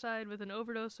committed suicide with an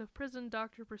overdose of prison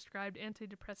doctor-prescribed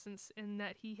antidepressants, and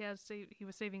that he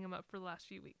was saving him up for the last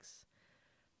few weeks.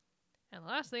 And the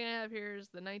last thing I have here is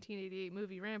the 1988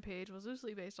 movie Rampage was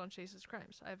loosely based on Chase's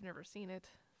crimes. I've never seen it,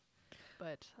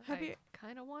 but I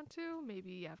kind of want to,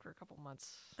 maybe after a couple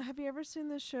months. Have you ever seen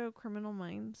the show Criminal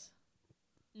Minds?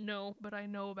 No, but I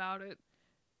know about it.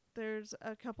 There's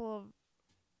a couple of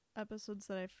episodes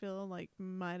that I feel like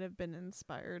might have been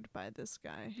inspired by this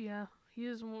guy. Yeah, he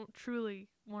is truly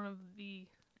one of the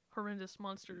horrendous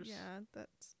monsters. Yeah,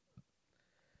 that's...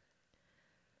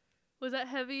 Was that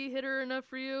heavy hitter enough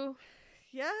for you?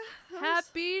 Yeah.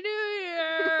 Happy New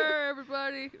Year,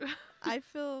 everybody! I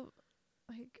feel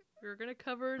like... We're gonna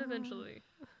cover it eventually.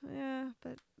 Yeah,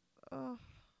 but... Oh,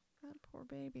 that poor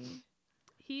baby.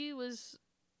 He was...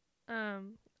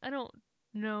 I don't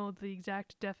know the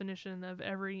exact definition of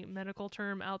every medical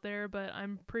term out there, but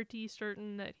I'm pretty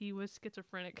certain that he was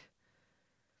schizophrenic,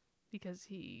 because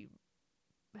he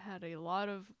had a lot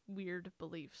of weird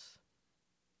beliefs.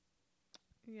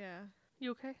 Yeah.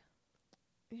 You okay?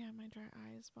 Yeah, my dry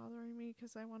eye is bothering me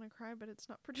because I want to cry, but it's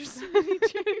not producing any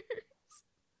tears.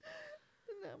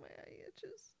 And now my eye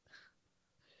itches.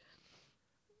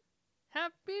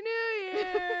 Happy New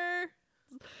Year!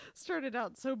 Started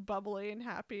out so bubbly and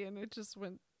happy, and it just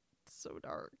went so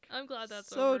dark. I'm glad that's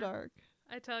so over. dark.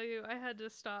 I tell you, I had to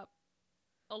stop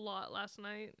a lot last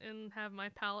night and have my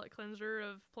palate cleanser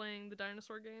of playing the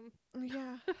dinosaur game.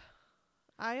 Yeah.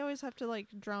 I always have to, like,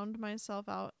 drown myself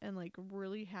out in, like,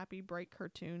 really happy, bright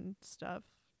cartoon stuff.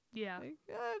 Yeah. Like,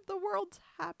 the world's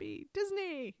happy.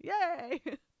 Disney! Yay!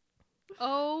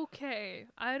 Okay.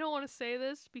 I don't want to say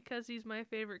this because he's my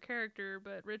favorite character,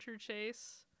 but Richard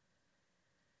Chase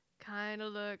kind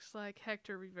of looks like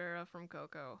Hector Rivera from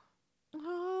Coco.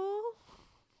 Oh.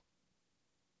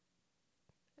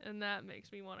 And that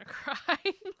makes me want to cry.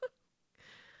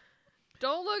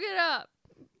 Don't look it up.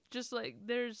 Just like,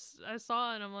 I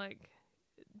saw it and I'm like,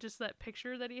 just that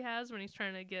picture that he has when he's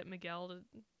trying to get Miguel to,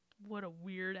 what a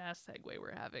weird ass segue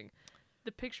we're having.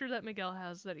 The picture that Miguel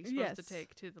has that he's supposed to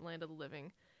take to the land of the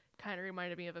living kind of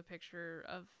reminded me of a picture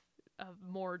of a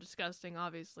more disgusting,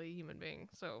 obviously, human being.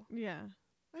 So yeah.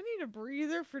 I need a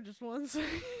breather for just 1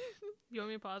 second. You want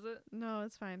me to pause it? No,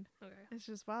 it's fine. Okay. It's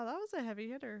just, wow, that was a heavy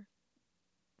hitter.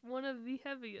 One of the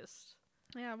heaviest.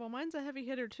 Yeah, well, mine's a heavy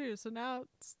hitter too, so now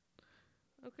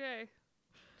Okay.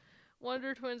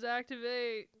 Wonder Twins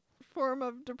activate. Form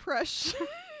of depression.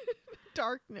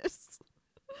 Darkness.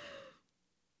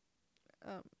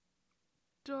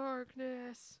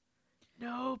 Darkness.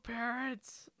 No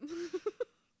parents.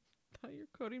 Thought you're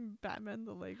quoting Batman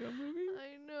the Lego movie.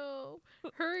 I know.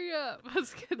 Hurry up.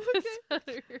 Let's get this out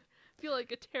of here. I feel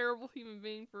like a terrible human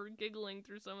being for giggling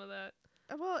through some of that.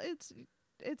 Well,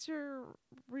 it's your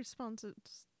response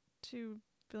to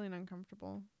feeling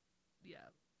uncomfortable. Yeah.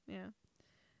 Yeah.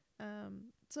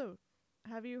 So,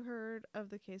 have you heard of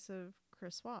the case of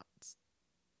Chris Watts?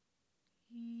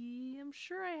 I'm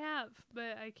sure I have,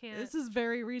 but I can't. This is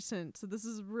very recent, so this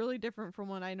is really different from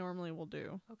what I normally will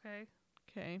do. Okay.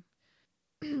 Okay.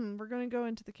 We're going to go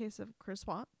into the case of Chris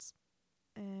Watts,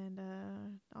 and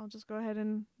I'll just go ahead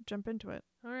and jump into it.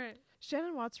 All right.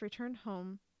 Shannon Watts returned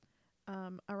home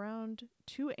around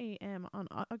 2 a.m. on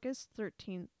August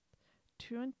 13th,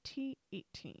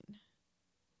 2018.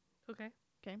 Okay.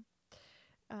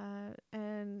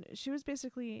 And she was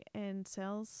basically in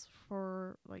sales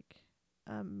for like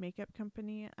a makeup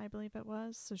company, I believe it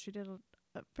was. So she did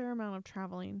a fair amount of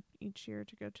traveling each year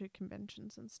to go to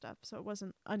conventions and stuff. So it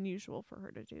wasn't unusual for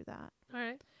her to do that. All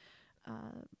right.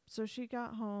 So she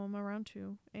got home around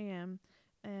 2 a.m.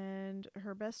 and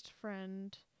her best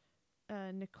friend,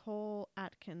 Nicole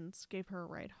Atkins, gave her a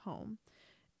ride home.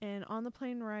 And on the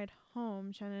plane ride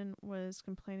home, Shannon was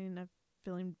complaining of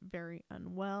feeling very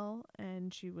unwell,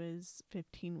 and she was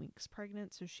 15 weeks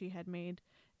pregnant, so she had made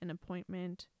an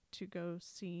appointment to go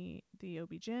see the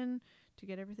OB-GYN to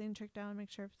get everything checked out and make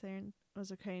sure everything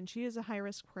was okay. And she is a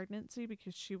high-risk pregnancy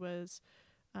because she was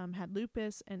had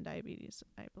lupus and diabetes,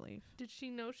 I believe. Did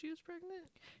she know she was pregnant?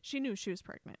 She knew she was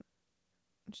pregnant.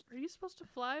 Are you supposed to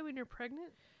fly when you're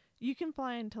pregnant? You can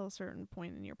fly until a certain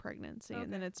point in your pregnancy,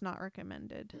 and then it's not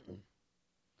recommended.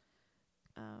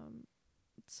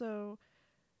 So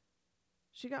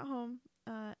she got home,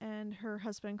 and her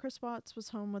husband, Chris Watts, was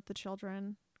home with the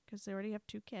children because they already have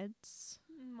 2 kids.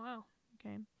 Wow.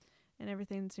 Okay. And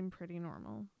everything seemed pretty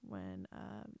normal when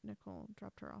Nicole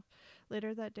dropped her off.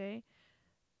 Later that day,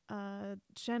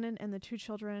 Shannon and the 2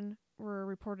 children were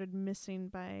reported missing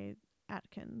by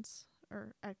Atkinson.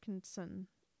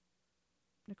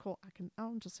 Nicole Atkins.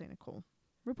 I'll just say Nicole.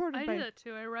 Reported I by. do that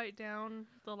too. I write down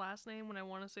the last name when I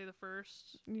want to say the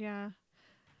first. Yeah.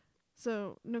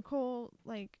 So Nicole,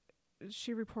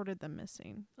 she reported them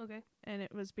missing. Okay. And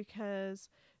it was because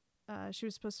she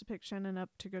was supposed to pick Shannon up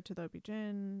to go to the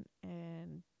OB-GYN,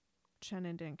 and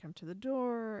Shannon didn't come to the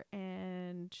door,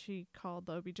 and she called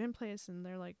the OB-GYN place, and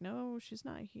they're like, no, she's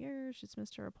not here. She's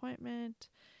missed her appointment.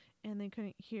 And they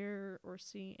couldn't hear or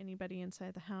see anybody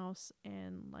inside the house,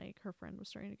 and her friend was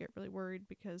starting to get really worried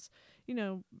because,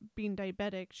 being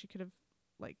diabetic, she could have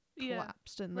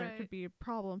collapsed and there could be a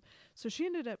problem. So she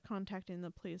ended up contacting the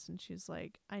police, and she's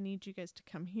like, I need you guys to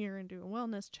come here and do a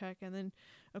wellness check. And then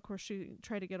of course she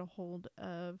tried to get a hold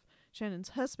of Shannon's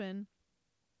husband,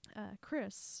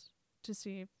 Chris, to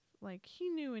see if he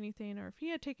knew anything or if he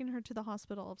had taken her to the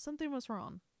hospital, if something was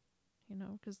wrong.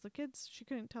 Because the kids, she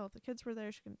couldn't tell if the kids were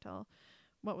there. She couldn't tell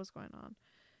what was going on.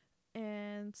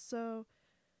 And so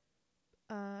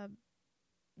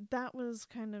that was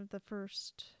kind of the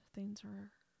first things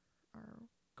are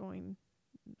going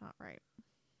not right.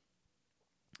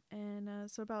 And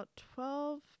so about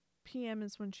 12 p.m.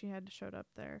 is when she had showed up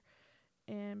there.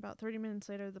 And about 30 minutes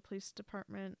later, the police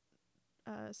department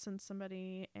sends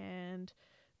somebody, and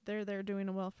they're there doing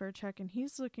a welfare check, and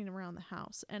he's looking around the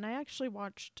house. And I actually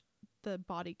watched the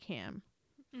body cam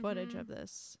footage of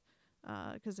this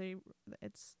because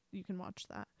you can watch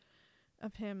that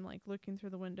of him looking through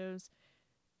the windows.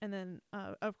 And then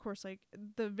of course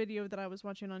the video that I was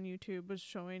watching on YouTube was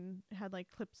had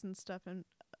clips and stuff and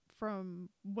from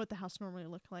what the house normally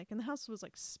looked like, and the house was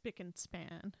spick and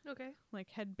span. Okay.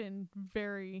 Had been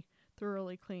very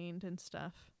thoroughly cleaned and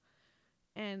stuff,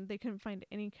 and they couldn't find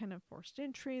any kind of forced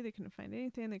entry. They couldn't find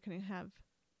anything.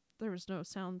 There was no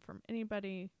sound from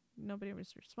anybody. Nobody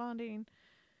was responding.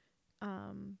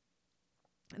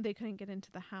 They couldn't get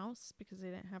into the house because they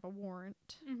didn't have a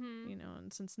warrant.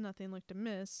 And since nothing looked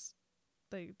amiss,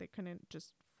 they couldn't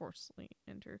just forcibly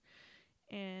enter.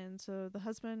 And so the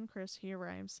husband, Chris, he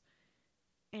arrives,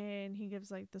 and he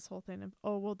gives this whole thing of,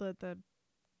 oh, well, the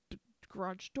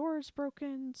garage door is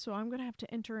broken, so I'm gonna have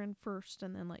to enter in first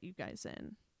and then let you guys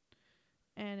in.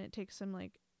 And it takes him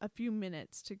a few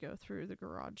minutes to go through the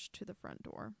garage to the front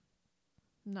door.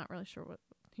 I'm not really sure what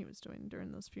he was doing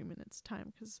during those few minutes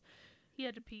time because he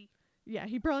had to pee. Yeah,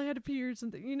 he probably had to pee or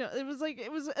something. It was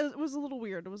it was a little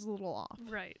weird. It was a little off.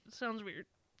 Right. Sounds weird.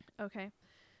 Okay.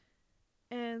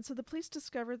 And so the police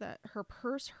discover that her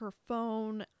purse, her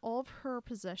phone, all of her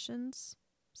possessions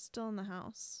still in the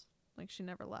house. Like she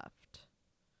never left.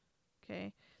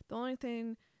 Okay. The only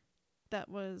thing that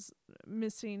was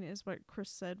missing is what Chris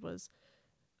said was,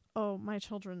 oh, my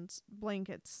children's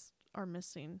blankets are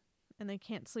missing and they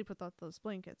can't sleep without those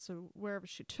blankets. So wherever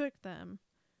she took them,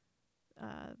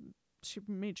 she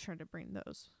made sure to bring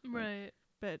those. Right.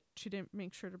 But she didn't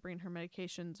make sure to bring her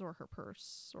medications or her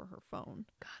purse or her phone.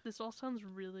 God, this all sounds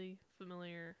really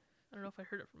familiar. I don't know if I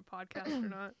heard it from a podcast or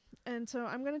not. And so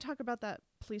I'm going to talk about that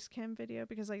police cam video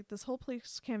because like this whole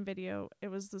police cam video, it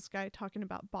was this guy talking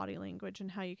about body language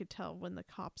and how you could tell when the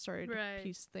cops started to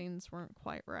piece things weren't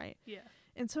quite right. Yeah.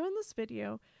 And so in this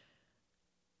video,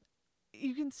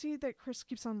 you can see that Chris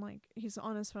keeps on like, he's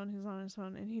on his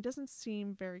phone, and he doesn't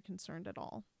seem very concerned at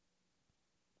all.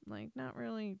 Like not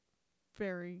really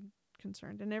very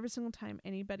concerned. And every single time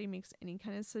anybody makes any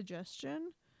kind of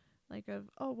suggestion, like of,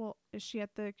 oh, well, is she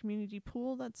at the community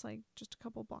pool that's like just a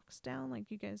couple blocks down?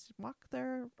 Like you guys walk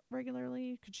there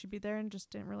regularly? Could she be there and just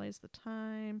didn't realize the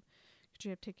time? Could she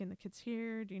have taken the kids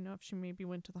here? Do you know if she maybe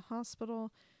went to the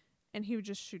hospital? And he would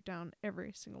just shoot down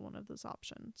every single one of those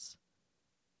options.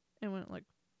 And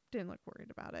didn't look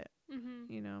worried about it,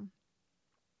 you know?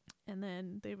 And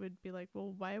then they would be like,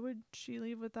 well, why would she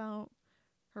leave without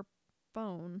her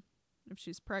phone if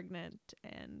she's pregnant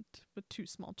and with 2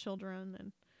 small children,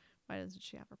 and why doesn't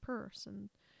she have her purse? And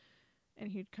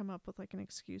he'd come up with like an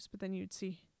excuse, but then you'd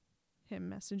see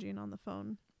him messaging on the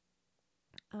phone.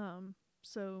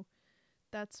 So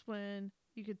that's when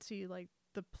you could see like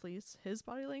the police, his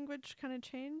body language kind of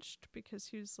changed because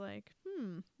he was like,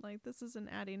 like this isn't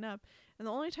adding up. And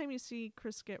the only time you see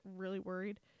Chris get really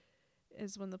worried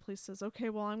is when the police says, okay,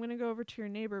 well, I'm going to go over to your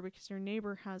neighbor because your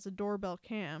neighbor has a doorbell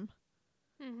cam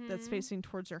that's facing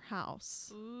towards your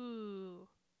house. Ooh.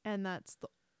 And that's the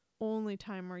only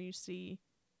time where you see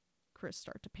Chris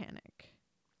start to panic.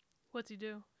 What's he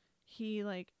do? He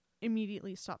like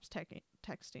immediately stops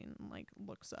texting and like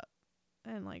looks up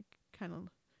and like kind of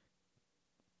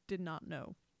did not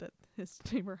know that his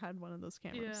neighbor had one of those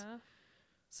cameras. Yeah.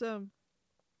 So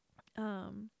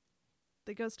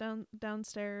they goes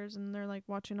downstairs and they're like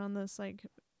watching on this like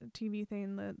TV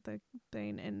thing, the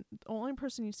thing, and the only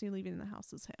person you see leaving the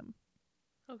house is him.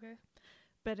 Okay.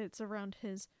 But it's around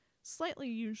his slightly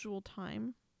usual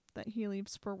time that he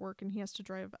leaves for work, and he has to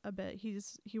drive a bit.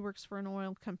 He works for an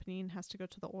oil company and has to go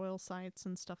to the oil sites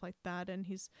and stuff like that, and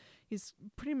he's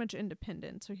pretty much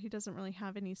independent, so he doesn't really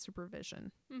have any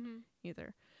supervision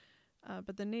either.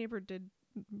 But the neighbor did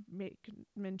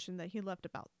mention that he left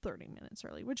about 30 minutes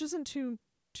early, which isn't too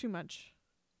much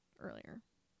earlier.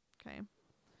 Okay.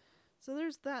 So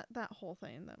there's that whole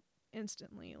thing that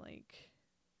instantly like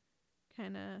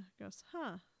kind of goes,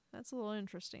 that's a little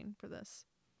interesting for this.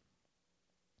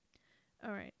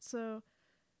 All right. So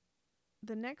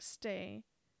the next day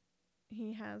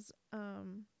he has a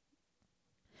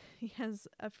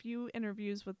few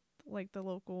interviews with like the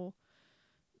local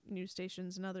news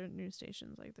stations and other news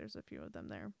stations. Like there's a few of them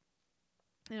there.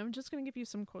 And I'm just going to give you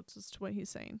some quotes as to what he's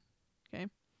saying. Okay.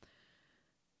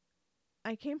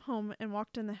 I came home and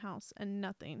walked in the house and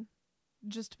nothing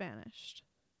just vanished.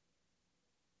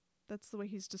 That's the way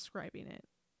he's describing it.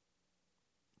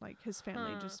 Like his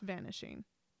family just vanishing.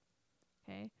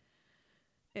 Okay.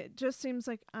 It just seems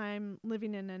like I'm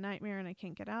living in a nightmare and I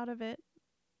can't get out of it.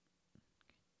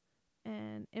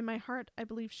 And in my heart, I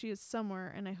believe she is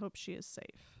somewhere and I hope she is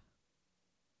safe.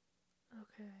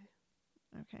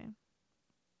 Okay.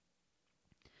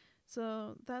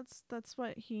 So that's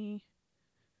what he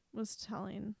was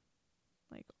telling,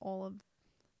 like all of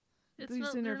these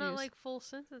interviews. They're not like full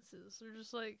sentences. They're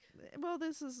just like. Well,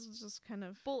 this is just kind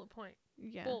of bullet point.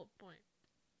 Yeah. Bullet point.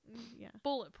 Yeah.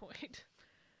 Bullet point.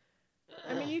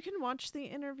 I mean, you can watch the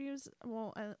interviews.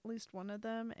 Well, at least one of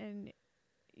them, and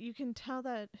you can tell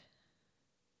that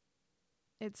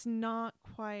it's not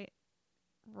quite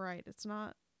right. It's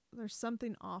not. There's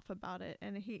something off about it,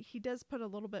 and he does put a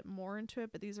little bit more into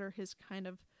it, but these are his kind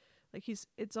of like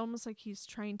it's almost like he's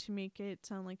trying to make it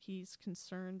sound like he's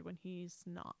concerned when he's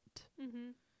not.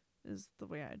 Is the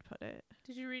way I'd put it.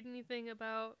 Did you read anything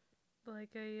about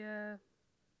like a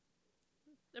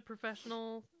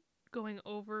professional going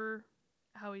over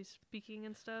how he's speaking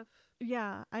and stuff?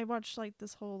 Yeah, I watched like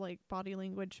this whole like body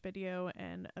language video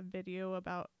and a video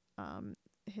about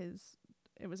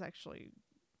it was actually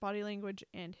body language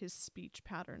and his speech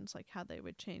patterns, like how they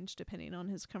would change depending on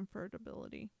his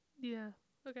comfortability. Yeah.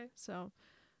 Okay. So,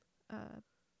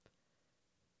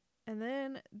 and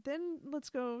then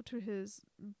let's go to his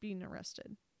being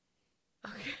arrested.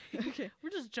 Okay. Okay.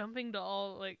 We're just jumping to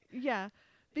all like. Yeah.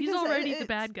 He's Because already the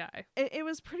bad guy. It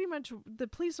was pretty much, the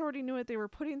police already knew it. They were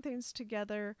putting things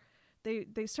together.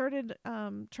 They started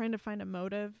trying to find a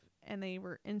motive, and they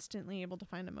were instantly able to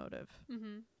find a motive.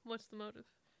 Mm-hmm. What's the motive?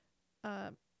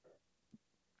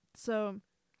 So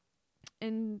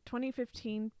in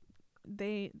 2015,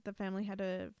 the family had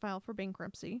to file for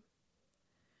bankruptcy.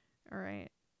 All right.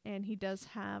 And he does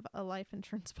have a life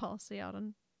insurance policy out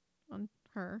on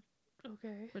her,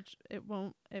 Okay. which it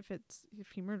won't, if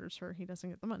he murders her, he doesn't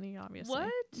get the money, obviously.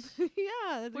 What?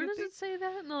 Yeah. Where does it say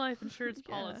that in the life insurance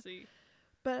Yeah. policy?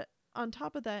 But on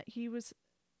top of that,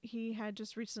 he had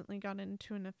just recently gotten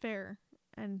into an affair,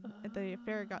 and the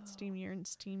affair got steamier and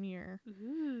steamier.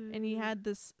 Ooh. And he had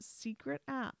this secret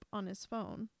app on his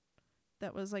phone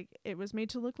that was like, it was made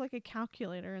to look like a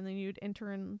calculator, and then you'd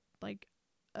enter in like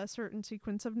a certain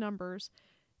sequence of numbers,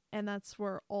 and that's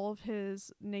where all of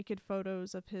his naked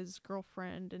photos of his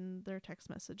girlfriend and their text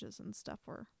messages and stuff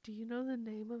were. Do you know the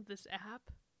name of this app?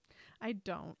 I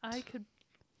don't. I could.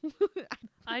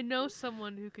 I know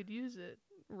someone who could use it.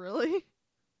 Really?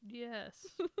 Yes.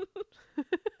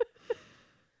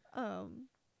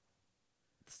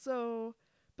 So,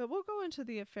 but we'll go into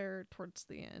the affair towards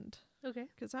the end, Okay.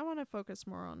 because I want to focus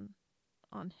more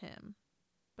on him.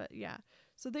 But yeah,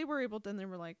 so they were able to, and they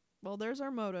were like, well, there's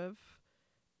our motive.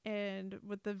 And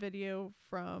with the video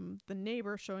from the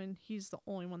neighbor showing he's the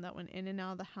only one that went in and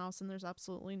out of the house, and there's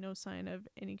absolutely no sign of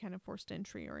any kind of forced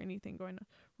entry or anything going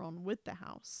wrong with the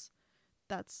house.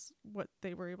 That's what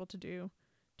they were able to do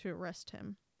to arrest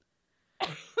him.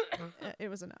 It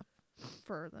was enough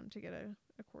for them to get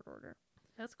a court order.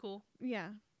 That's cool. Yeah.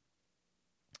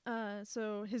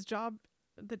 So his job,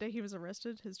 the day he was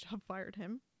arrested, his job fired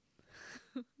him.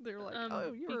 They were like,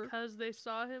 "Oh, you're..." Because they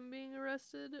saw him being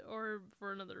arrested, or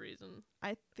for another reason?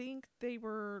 I think the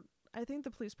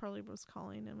police probably was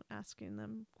calling and asking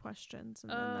them questions,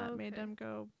 and then that made okay. them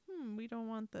go, we don't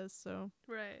want this, so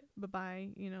Right. bye-bye,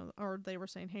 or they were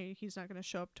saying, hey, he's not going to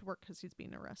show up to work because he's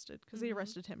being arrested, because they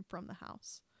arrested him from the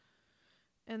house.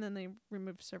 And then they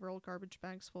removed several garbage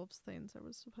bags full of things that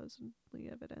was supposedly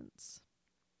evidence.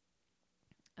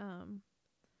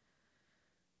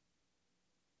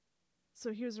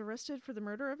 So he was arrested for the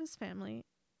murder of his family,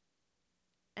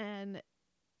 and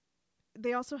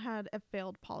they also had a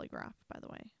failed polygraph, by the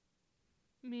way.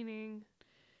 Meaning?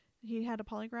 He had a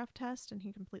polygraph test, and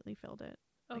he completely failed it.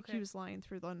 Okay. Like, he was lying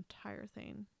through the entire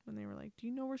thing when they were like, do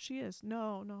you know where she is?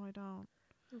 No, I don't.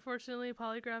 Unfortunately,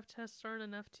 polygraph tests aren't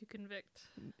enough to convict.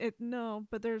 No,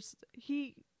 but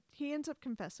he ends up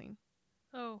confessing.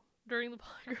 Oh, during the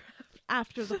polygraph.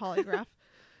 After the polygraph.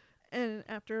 And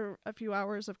after a few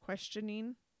hours of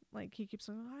questioning, like, he keeps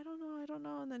saying, I don't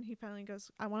know. And then he finally goes,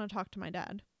 I want to talk to my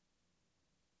dad.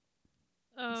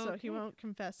 Oh, So he won't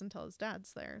confess until his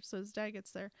dad's there. So his dad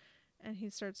gets there, and he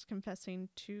starts confessing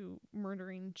to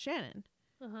murdering Shannon.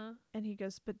 Uh-huh. And he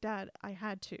goes, but Dad, I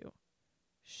had to.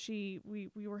 We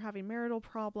were having marital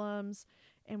problems,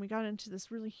 and we got into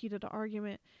this really heated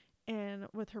argument, and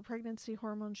with her pregnancy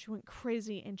hormones, she went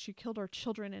crazy, and she killed our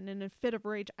children, and in a fit of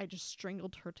rage, I just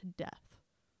strangled her to death.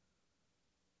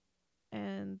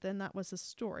 And then that was his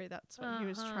story. That's what he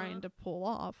was trying to pull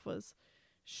off, was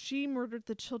she murdered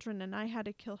the children, and I had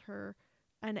to kill her.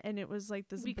 And it was like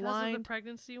this because blind... of the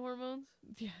pregnancy hormones?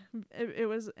 Yeah, it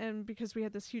was, and because we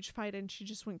had this huge fight, and she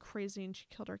just went crazy, and she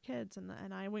killed our kids,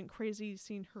 and I went crazy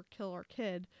seeing her kill our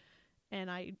kid, and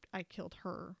I killed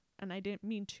her, and I didn't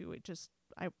mean to.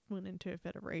 I went into a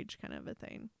fit of rage, kind of a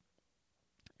thing.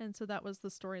 And so that was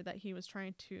the story that he was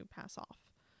trying to pass off.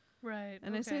 Right.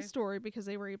 And I say story because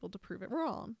they were able to prove it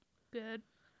wrong. Good.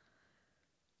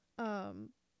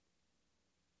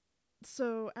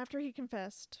 So after he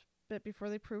confessed, but before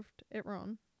they proved it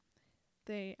wrong,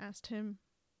 they asked him,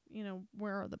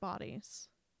 where are the bodies?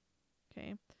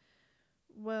 Okay.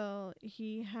 Well,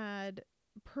 he had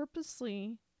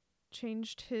purposely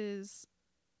changed his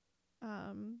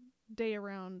day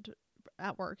around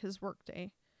at work, his work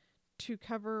day, to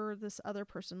cover this other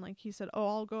person. Like, he said,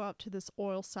 I'll go out to this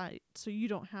oil site so you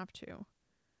don't have to.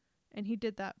 And he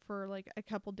did that for like a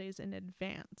couple days in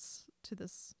advance to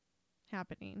this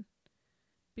happening,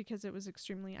 because it was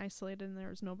extremely isolated and there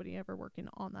was nobody ever working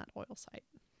on that oil site.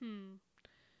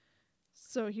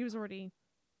 So he was already,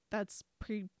 that's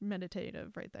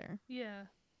premeditative right there. Yeah.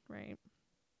 Right.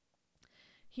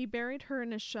 He buried her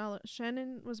in a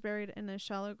Shannon was buried in a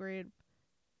shallow grave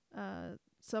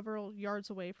several yards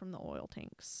away from the oil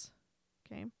tanks.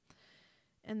 Okay.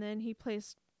 And then he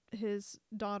placed his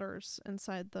daughters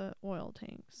inside the oil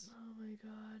tanks. Oh my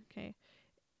God. Okay.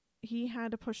 He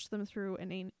had to push them through an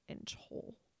 8-inch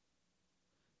hole.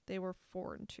 They were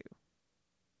 4 and 2.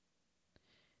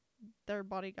 Their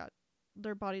body got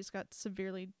their bodies got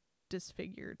severely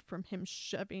disfigured from him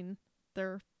shoving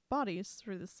their bodies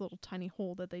through this little tiny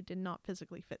hole that they did not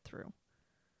physically fit through.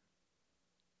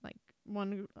 Like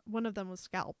one of them was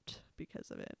scalped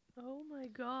because of it. Oh my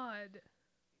god.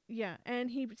 Yeah,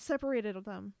 and he separated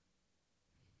them.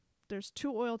 There's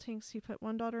 2 oil tanks. He put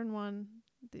one daughter in one,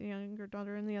 the younger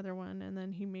daughter in the other one, and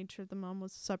then he made sure the mom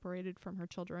was separated from her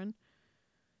children.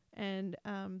 And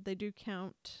they do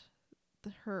count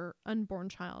her unborn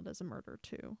child as a murder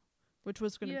too, which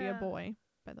was going to be a boy,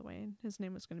 by the way. His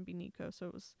name was going to be Nico, so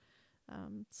it was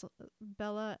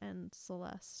Bella and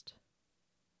Celeste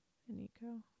and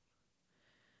Nico.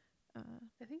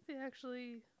 I think they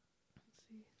actually, let's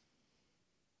see.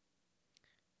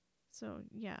 So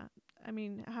yeah, I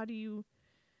mean, how do you,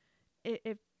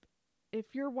 if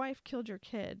your wife killed your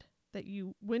kid, that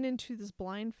you went into this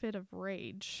blind fit of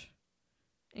rage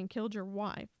and killed your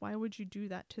wife, why would you do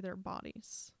that to their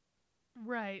bodies?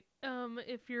 Right.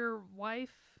 If your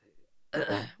wife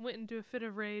went into a fit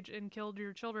of rage and killed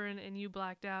your children and you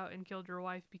blacked out and killed your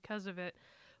wife because of it,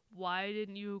 why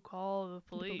didn't you call the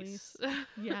police?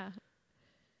 Yeah.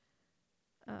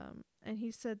 And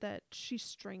he said that she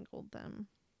strangled them.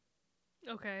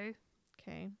 Okay.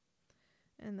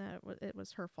 And that it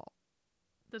was her fault.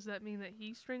 Does that mean that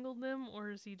he strangled them, or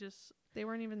is he just... They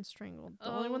weren't even strangled. The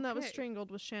only one that was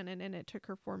strangled was Shannon, and it took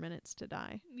her 4 minutes to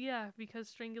die. Yeah, because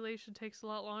strangulation takes a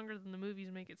lot longer than the movies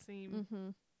make it seem. Mm-hmm.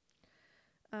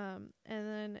 And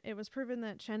then it was proven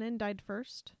that Shannon died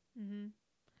first. Mm-hmm.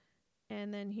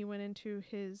 And then he went into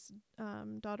his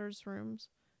daughter's rooms,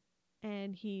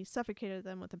 and he suffocated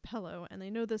them with a pillow. And they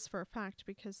know this for a fact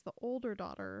because the older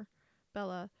daughter,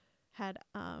 Bella, had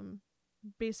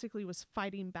basically was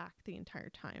fighting back the entire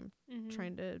time, mm-hmm.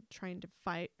 trying to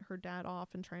fight her dad off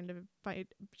and trying to fight.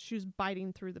 She was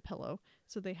biting through the pillow,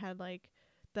 so they had like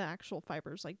the actual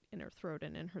fibers like in her throat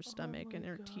and in her stomach and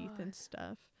her teeth and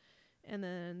stuff. And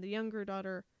then the younger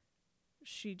daughter,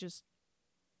 she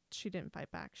didn't fight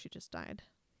back. She just died.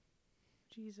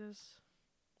 Jesus.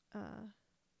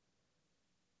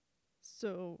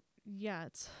 So yeah,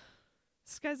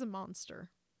 this guy's a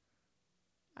monster.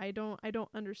 I don't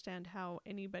understand how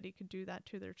anybody could do that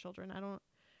to their children.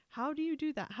 How do you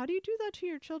do that? How do you do that to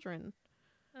your children?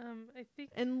 I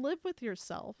think... And live with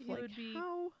yourself.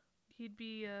 He'd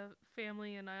be a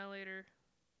family annihilator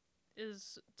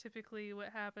is typically what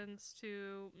happens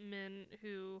to men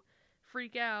who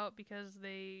freak out because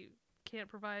they can't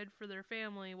provide for their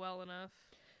family well enough.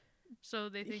 So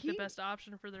they think the best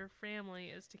option for their family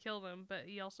is to kill them, but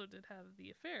he also did have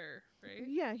the affair, right?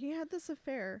 Yeah, he had this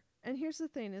affair. And here's the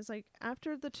thing, is like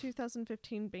after the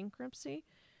 2015 bankruptcy,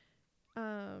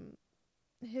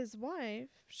 his wife,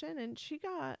 Shannon, she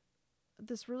got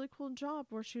this really cool job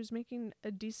where she was making a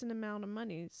decent amount of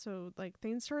money. So like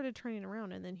things started turning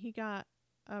around, and then he got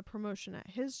a promotion at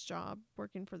his job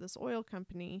working for this oil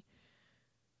company.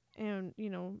 And, you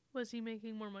know, was he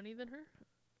making more money than her?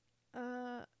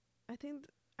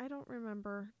 I don't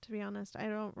remember, to be honest. I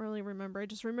don't really remember. I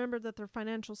just remember that their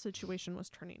financial situation was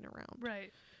turning around.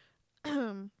 Right.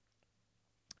 And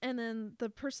then the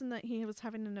person that he was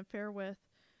having an affair with,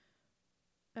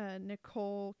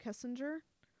 Nicole Kessinger,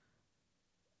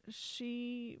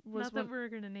 she was... Not that we're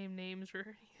going to name names or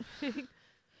anything.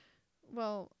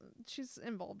 Well, she's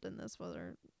involved in this,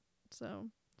 so...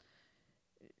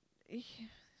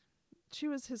 She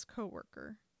was his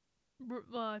co-worker.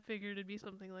 Well, I figured it'd be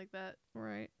something like that.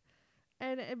 Right.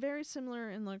 And very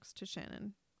similar in looks to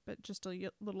Shannon, but just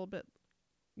a little bit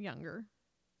younger.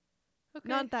 Okay.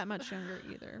 Not that much younger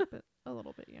either, but a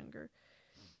little bit younger.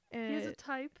 And he has a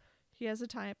type. He has a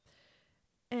type.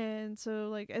 And so,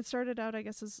 like, it started out, I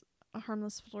guess, as a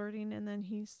harmless flirting, and then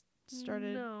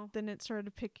then it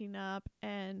started picking up,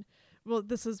 and, well,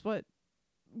 this is what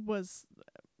was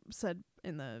said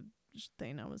in the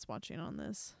thing I was watching on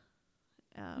this.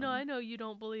 No, I know you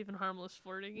don't believe in harmless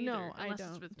flirting either. No, I don't. Unless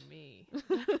it's with me.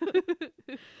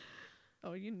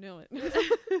 Oh, you know it.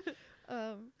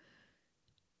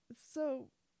 So,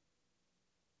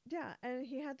 yeah, and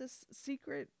he had this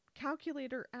secret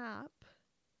calculator app.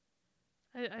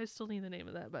 I still need the name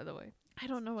of that, by the way. I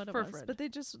don't know what it was, but they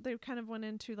kind of went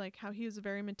into like how he was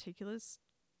very meticulous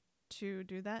to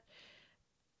do that,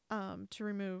 to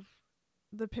remove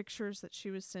the pictures that she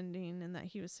was sending and that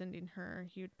he was sending her.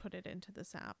 He would put it into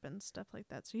this app and stuff like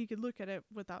that, so he could look at it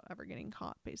without ever getting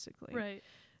caught, basically. Right.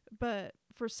 But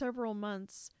for several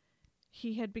months,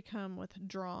 he had become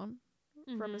withdrawn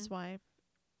from his wife,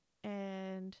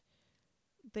 and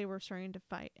they were starting to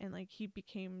fight, and like he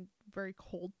became very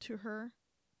cold to her,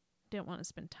 didn't want to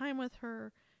spend time with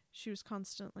her. She was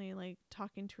constantly like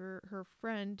talking to her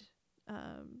friend,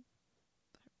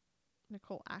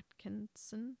 Nicole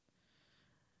Atkinson,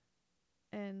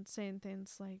 and saying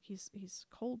things like he's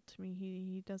cold to me.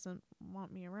 He doesn't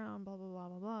want me around. Blah blah blah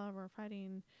blah blah. We're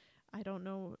fighting. I don't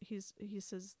know. He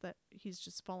says that he's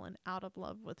just fallen out of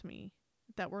love with me.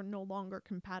 That we're no longer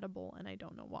compatible, and I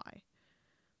don't know why.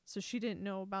 So she didn't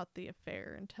know about the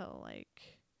affair until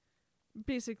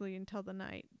basically until the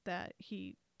night that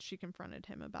she confronted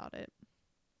him about it.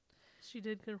 She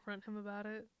did confront him about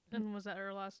it, and was that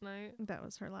her last night? That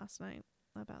was her last night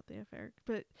about the affair.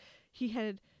 But he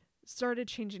had started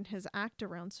changing his act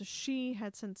around, so she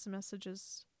had sent some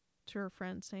messages to her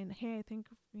friend saying, "Hey, I think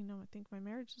my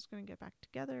marriage is going to get back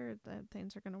together. That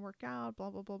things are going to work out.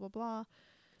 Blah blah blah blah blah."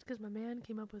 It's because my man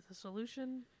came up with a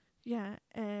solution. Yeah,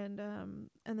 and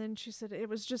then she said it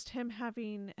was just him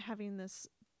having this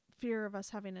fear of us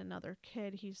having another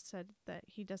kid. He said that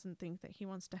he doesn't think that he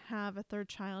wants to have a third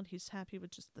child. He's happy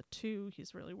with just the two.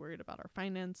 He's really worried about our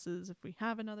finances if we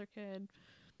have another kid.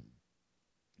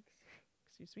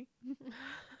 Excuse me.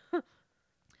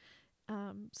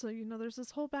 So there's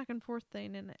this whole back and forth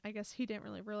thing, and I guess he didn't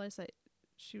really realize that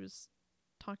she was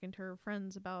talking to her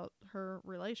friends about her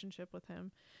relationship with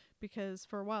him, because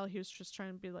for a while he was just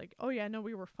trying to be like, "Oh yeah, no,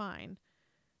 we were fine,"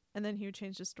 and then he would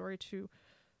change the story to,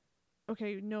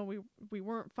 "Okay, no, we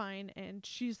weren't fine, and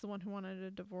she's the one who wanted a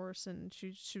divorce, and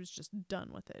she was just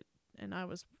done with it, and I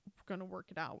was gonna work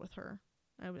it out with her.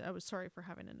 I was sorry for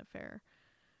having an affair,"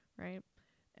 right?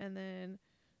 And then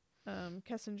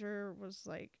Kessinger was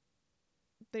like,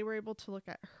 they were able to look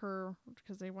at her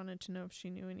because they wanted to know if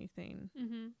she knew anything.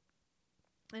 Mm-hmm.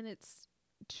 And it's,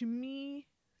 to me,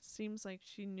 seems like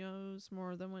she knows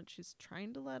more than what she's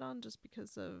trying to let on, just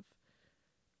because of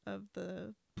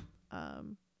the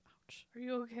ouch. Are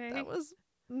you okay? That was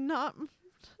not,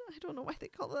 I don't know why they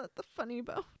call that the funny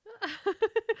bone.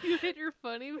 You hit your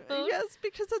funny bone? Yes,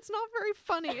 because it's not very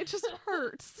funny. It just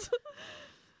hurts.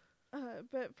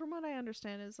 But from what I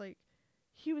understand is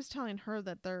he was telling her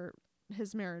that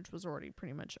his marriage was already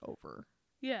pretty much over.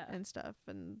 Yeah. And stuff,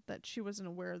 and that she wasn't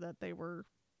aware that they were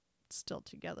still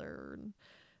together,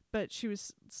 but she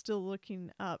was still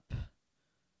looking up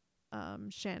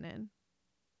Shannon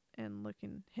and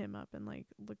looking him up and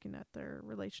looking at their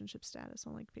relationship status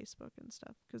on Facebook and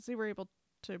stuff, because they were able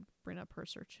to bring up her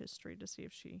search history to see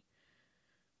if she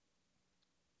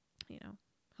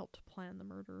helped plan the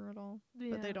murder at all.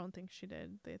 Yeah. But they don't think she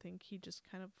did. They think he just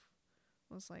kind of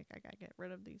was like, I gotta get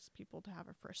rid of these people to have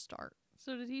a fresh start.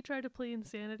 So did he try to plead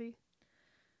insanity?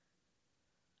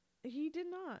 He did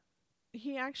not.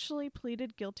 He actually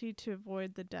pleaded guilty to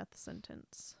avoid the death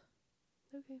sentence.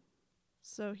 Okay.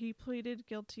 So he pleaded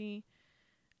guilty,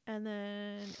 and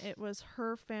then it was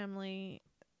her family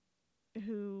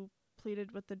who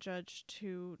pleaded with the judge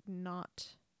to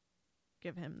not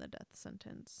give him the death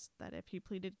sentence. That if he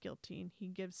pleaded guilty and he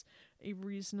gives a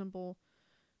reasonable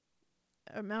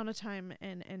amount of time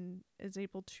and is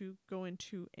able to go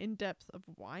into in depth of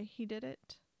why he did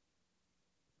it,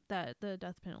 that the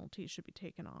death penalty should be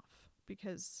taken off,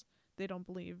 because they don't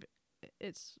believe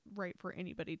it's right for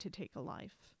anybody to take a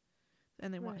life,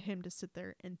 and they want him to sit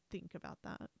there and think about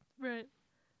that. Right.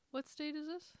 What state is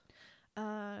this?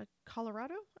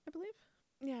 Colorado, I believe.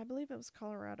 Yeah, I believe it was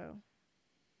Colorado.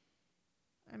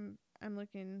 I'm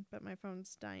looking, but my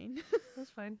phone's dying.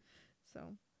 That's fine.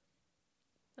 So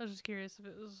I was just curious if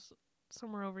it was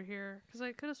somewhere over here, because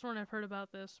I could have sworn I've heard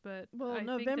about this, but well, I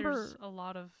think there's a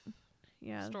lot of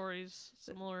stories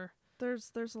similar.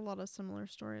 There's a lot of similar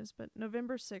stories, but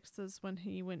November 6th is when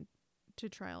he went to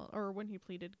trial, or when he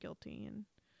pleaded guilty, and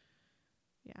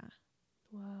yeah.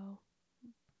 Wow.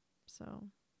 So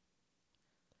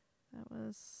that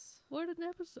was, what an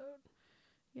episode.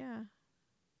 Yeah.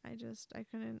 I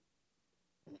couldn't,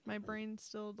 my brain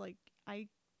still, I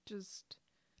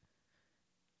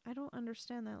don't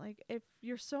understand that. If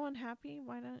you're so unhappy,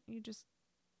 why don't you just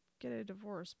get a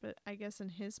divorce? But I guess in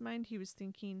his mind, he was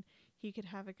thinking he could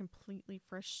have a completely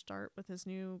fresh start with his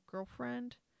new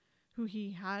girlfriend, who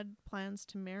he had plans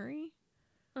to marry.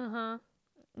 Uh-huh.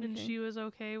 Okay. And she was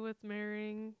okay with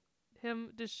marrying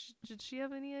him. Did she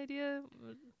have any idea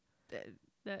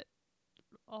that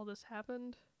all this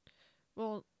happened?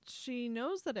 Well, she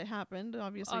knows that it happened,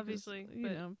 obviously,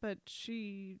 but but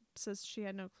she says she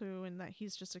had no clue, and that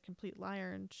he's just a complete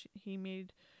liar, and he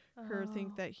made her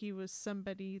think that he was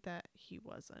somebody that he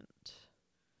wasn't.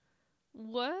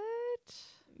 What?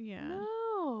 Yeah.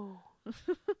 No.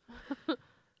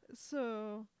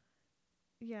 So,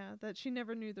 yeah, that she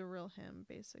never knew the real him,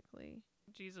 basically.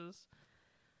 Jesus.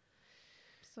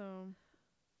 So,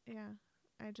 yeah,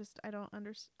 I don't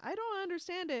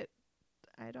understand it.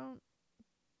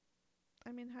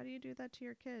 I mean, how do you do that to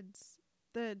your kids?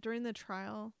 During the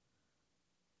trial,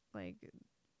 like,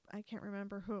 I can't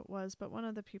remember who it was, but one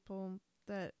of the people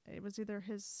that it was either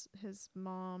his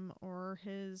mom or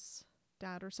his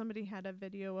dad or somebody had a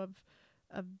video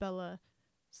of Bella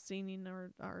singing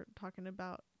or talking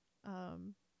about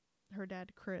her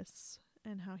dad Chris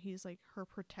and how he's like her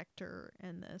protector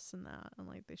and this and that, and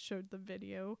like they showed the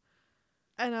video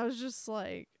and I was just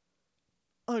like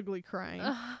ugly crying.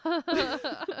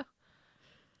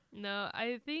 No,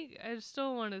 I think I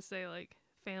still want to say like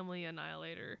family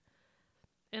annihilator.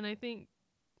 And I think,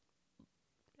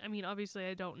 I mean, obviously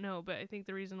I don't know, but I think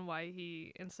the reason why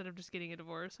he, instead of just getting a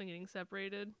divorce and getting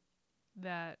separated,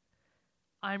 that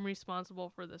I'm responsible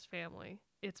for this family.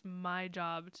 It's my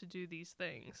job to do these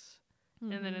things.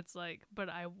 Mm-hmm. And then it's like, but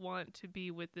I want to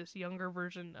be with this younger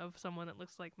version of someone that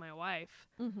looks like my wife.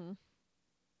 Mm-hmm.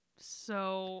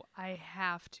 So I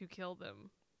have to kill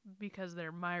them because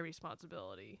they're my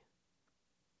responsibility.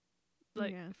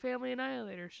 Like, family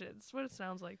annihilator shit. That's what it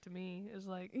sounds like to me. Is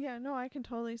like, yeah, no, I can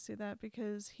totally see that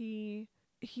because he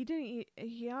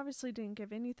obviously didn't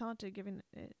give any thought to giving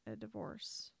a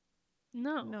divorce.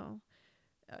 No.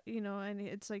 And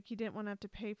it's like he didn't want to have to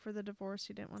pay for the divorce.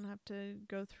 He didn't want to have to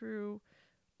go through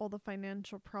all the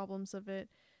financial problems of it.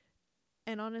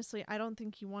 And honestly, I don't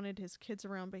think he wanted his kids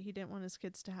around, but he didn't want his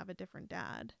kids to have a different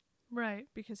dad. Right.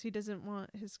 Because he doesn't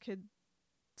want his kids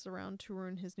around to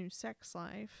ruin his new sex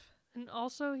life. And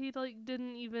also, he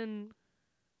didn't even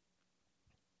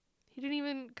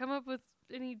come up with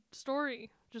any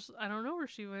story. Just, I don't know where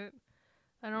she went.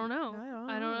 I don't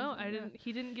know.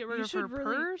 He didn't get rid of her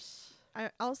purse.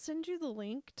 I'll send you the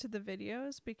link to the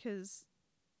videos because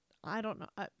I don't know.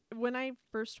 When I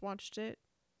first watched it,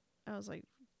 I was like,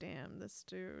 damn, this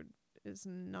dude is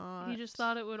not. He just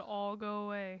thought it would all go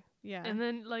away. Yeah. And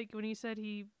then, like, when he said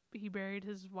he buried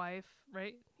his wife,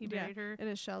 right? He buried her in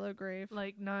a shallow grave.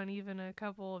 Like, not even a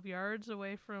couple of yards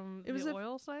away from the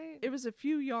oil site? It was a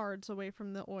few yards away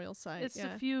from the oil site. It's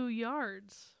a few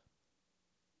yards.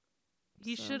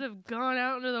 He should have gone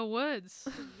out into the woods.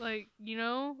 Like, he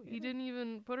didn't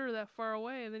even put her that far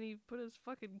away, and then he put his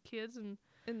fucking kids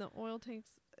in the oil tanks.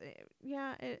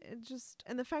 Yeah, it just...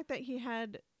 And the fact that he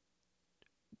had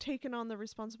taken on the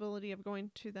responsibility of going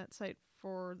to that site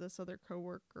for this other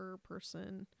coworker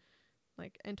person,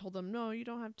 like, and told them, no, you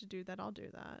don't have to do that, I'll do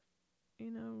that.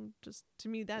 Just to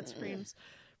me that screams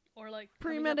or like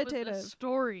premeditative. Coming up with a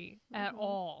story at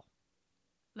all.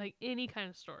 Like any kind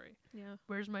of story. Yeah.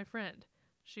 Where's my friend?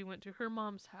 She went to her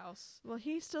mom's house. Well,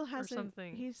 he still hasn't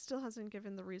something. He still hasn't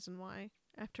given the reason why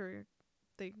after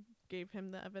they gave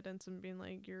him the evidence and being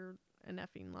like, you're an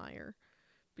effing liar.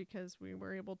 Because we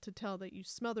were able to tell that you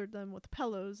smothered them with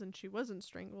pillows and she wasn't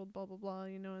strangled, blah, blah, blah,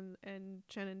 and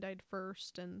Shannon died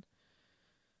first. And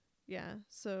yeah,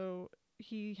 so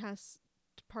he has,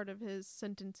 part of his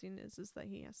sentencing is that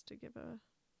he has to give a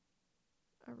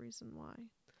reason why.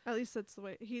 At least that's the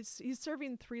way, he's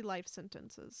serving 3 life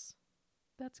sentences.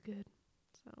 That's good.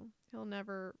 So he'll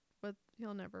never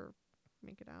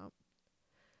make it out.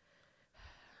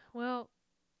 Well,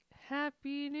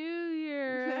 Happy New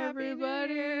Year,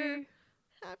 everybody. New Year.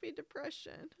 Happy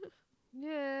depression.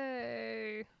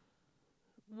 Yay.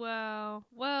 Wow.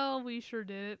 Well, we sure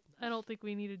did it. I don't think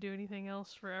we need to do anything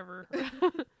else forever.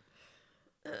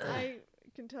 I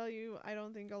can tell you, I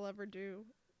don't think I'll ever do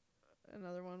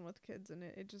another one with kids in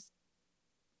it.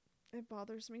 It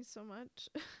bothers me so much.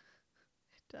 It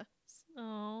does.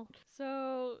 Oh.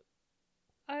 So,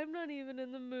 I'm not even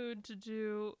in the mood to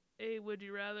do a would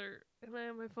you rather. And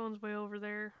my phone's way over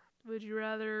there. Would you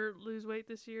rather lose weight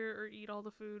this year or eat all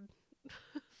the food?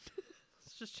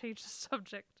 Let's just change the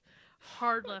subject.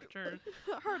 Hard left turn.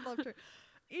 Hard left turn.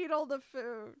 Eat all the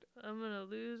food. I'm gonna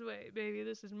lose weight, baby.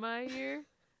 This is my year.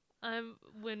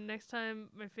 When next time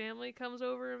my family comes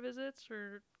over and visits,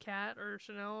 or Kat or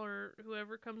Chanel or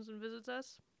whoever comes and visits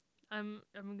us, I'm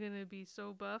gonna be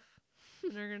so buff,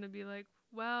 and they're gonna be like,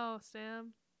 "Wow,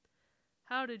 Sam,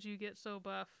 how did you get so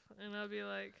buff?" And I'll be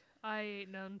like, "I ate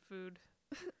none of the food.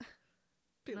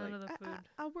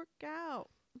 I work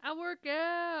out. I work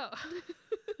out." I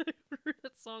haven't heard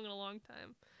that song in a long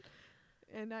time.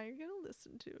 And now you're gonna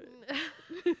listen to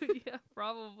it. Yeah,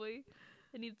 probably.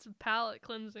 I need some palate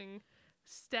cleansing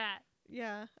stat.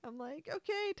 Yeah, I'm like,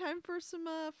 okay, time for some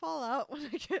Fallout when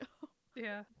I get home.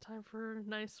 Yeah, time for a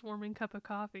nice warming cup of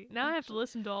coffee. Now I have to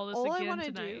listen to all this again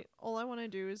tonight. All I want to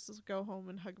do is just go home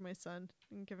and hug my son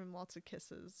and give him lots of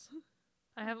kisses.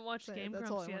 I haven't watched Game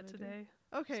Grumps yet today.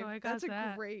 Okay, so that's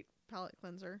a great palate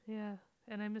cleanser. Yeah,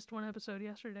 and I missed one episode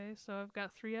yesterday, so I've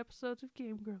got 3 episodes of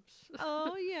Game Grumps.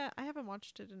 Oh, yeah. I haven't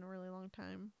watched it in a really long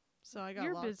time, so I got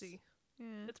You're lots. busy.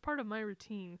 Yeah. It's part of my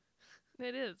routine.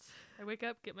 It is. I wake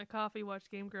up, get my coffee, watch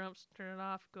Game Grumps, turn it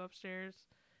off, go upstairs,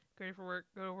 get ready for work,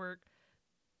 go to work,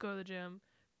 go to the gym,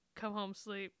 come home,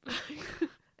 sleep.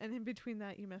 And in between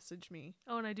that, you message me.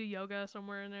 Oh, and I do yoga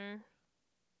somewhere in there.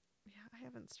 Yeah, I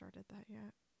haven't started that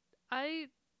yet.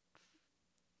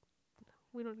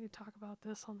 We don't need to talk about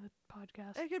this on the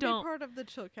podcast. It could Don't. be part of the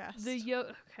Chillcast.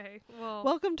 Okay, well.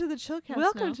 Welcome to the Chillcast.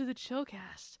 Welcome now. to the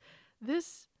Chillcast.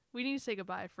 We need to say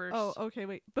goodbye first. Oh, okay,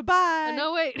 wait. Bye-bye.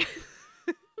 No, wait.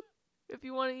 If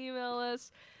you want to email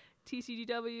us,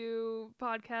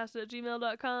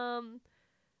 tcgwpodcast@gmail.com.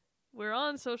 We're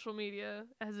on social media,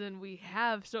 as in we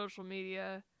have social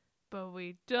media, but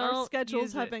we don't. Our schedules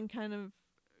use have it. been kind of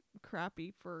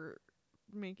crappy for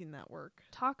making that work.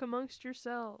 Talk amongst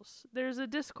yourselves. There's a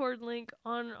Discord link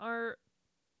on our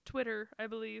Twitter, I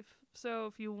believe. So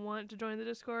if you want to join the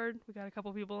Discord, we got a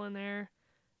couple people in there.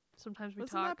 Sometimes we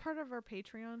Wasn't talk. that part of our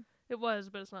Patreon? It was,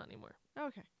 but it's not anymore.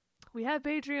 Okay. We have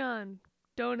Patreon.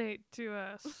 Donate to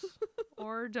us.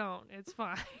 Or don't. It's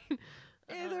fine.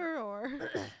 Either or.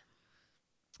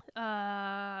 What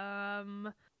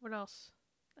else?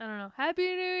 I don't know. Happy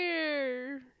New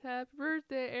Year! Happy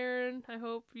birthday, Aaron. I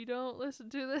hope you don't listen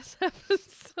to this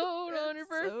episode on your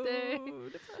birthday. So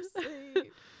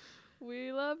depressing.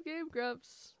 We love Game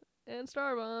Grumps and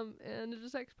Starbomb and the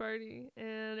Sex Party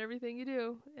and everything you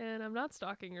do. And I'm not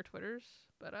stalking your Twitters,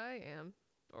 but I am.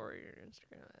 Or your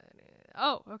Instagram.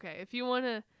 Oh, okay. If you want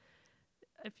a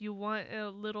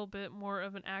little bit more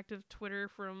of an active Twitter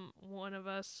from one of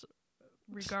us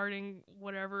regarding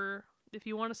whatever, if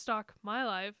you want to stalk my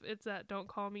life, it's at Don't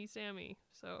Call Me Sammy.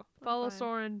 So follow fine.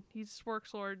 Soren. He's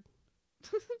Sporkslord.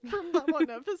 From that one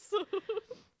episode.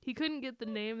 He couldn't get the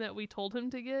name that we told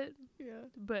him to get, Yeah.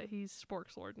 but he's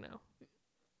Sporkslord now.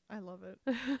 I love it.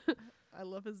 I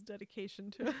love his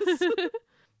dedication to us.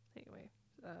 Anyway,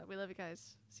 we love you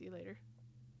guys. See you later.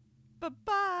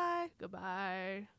 Bye-bye. Goodbye.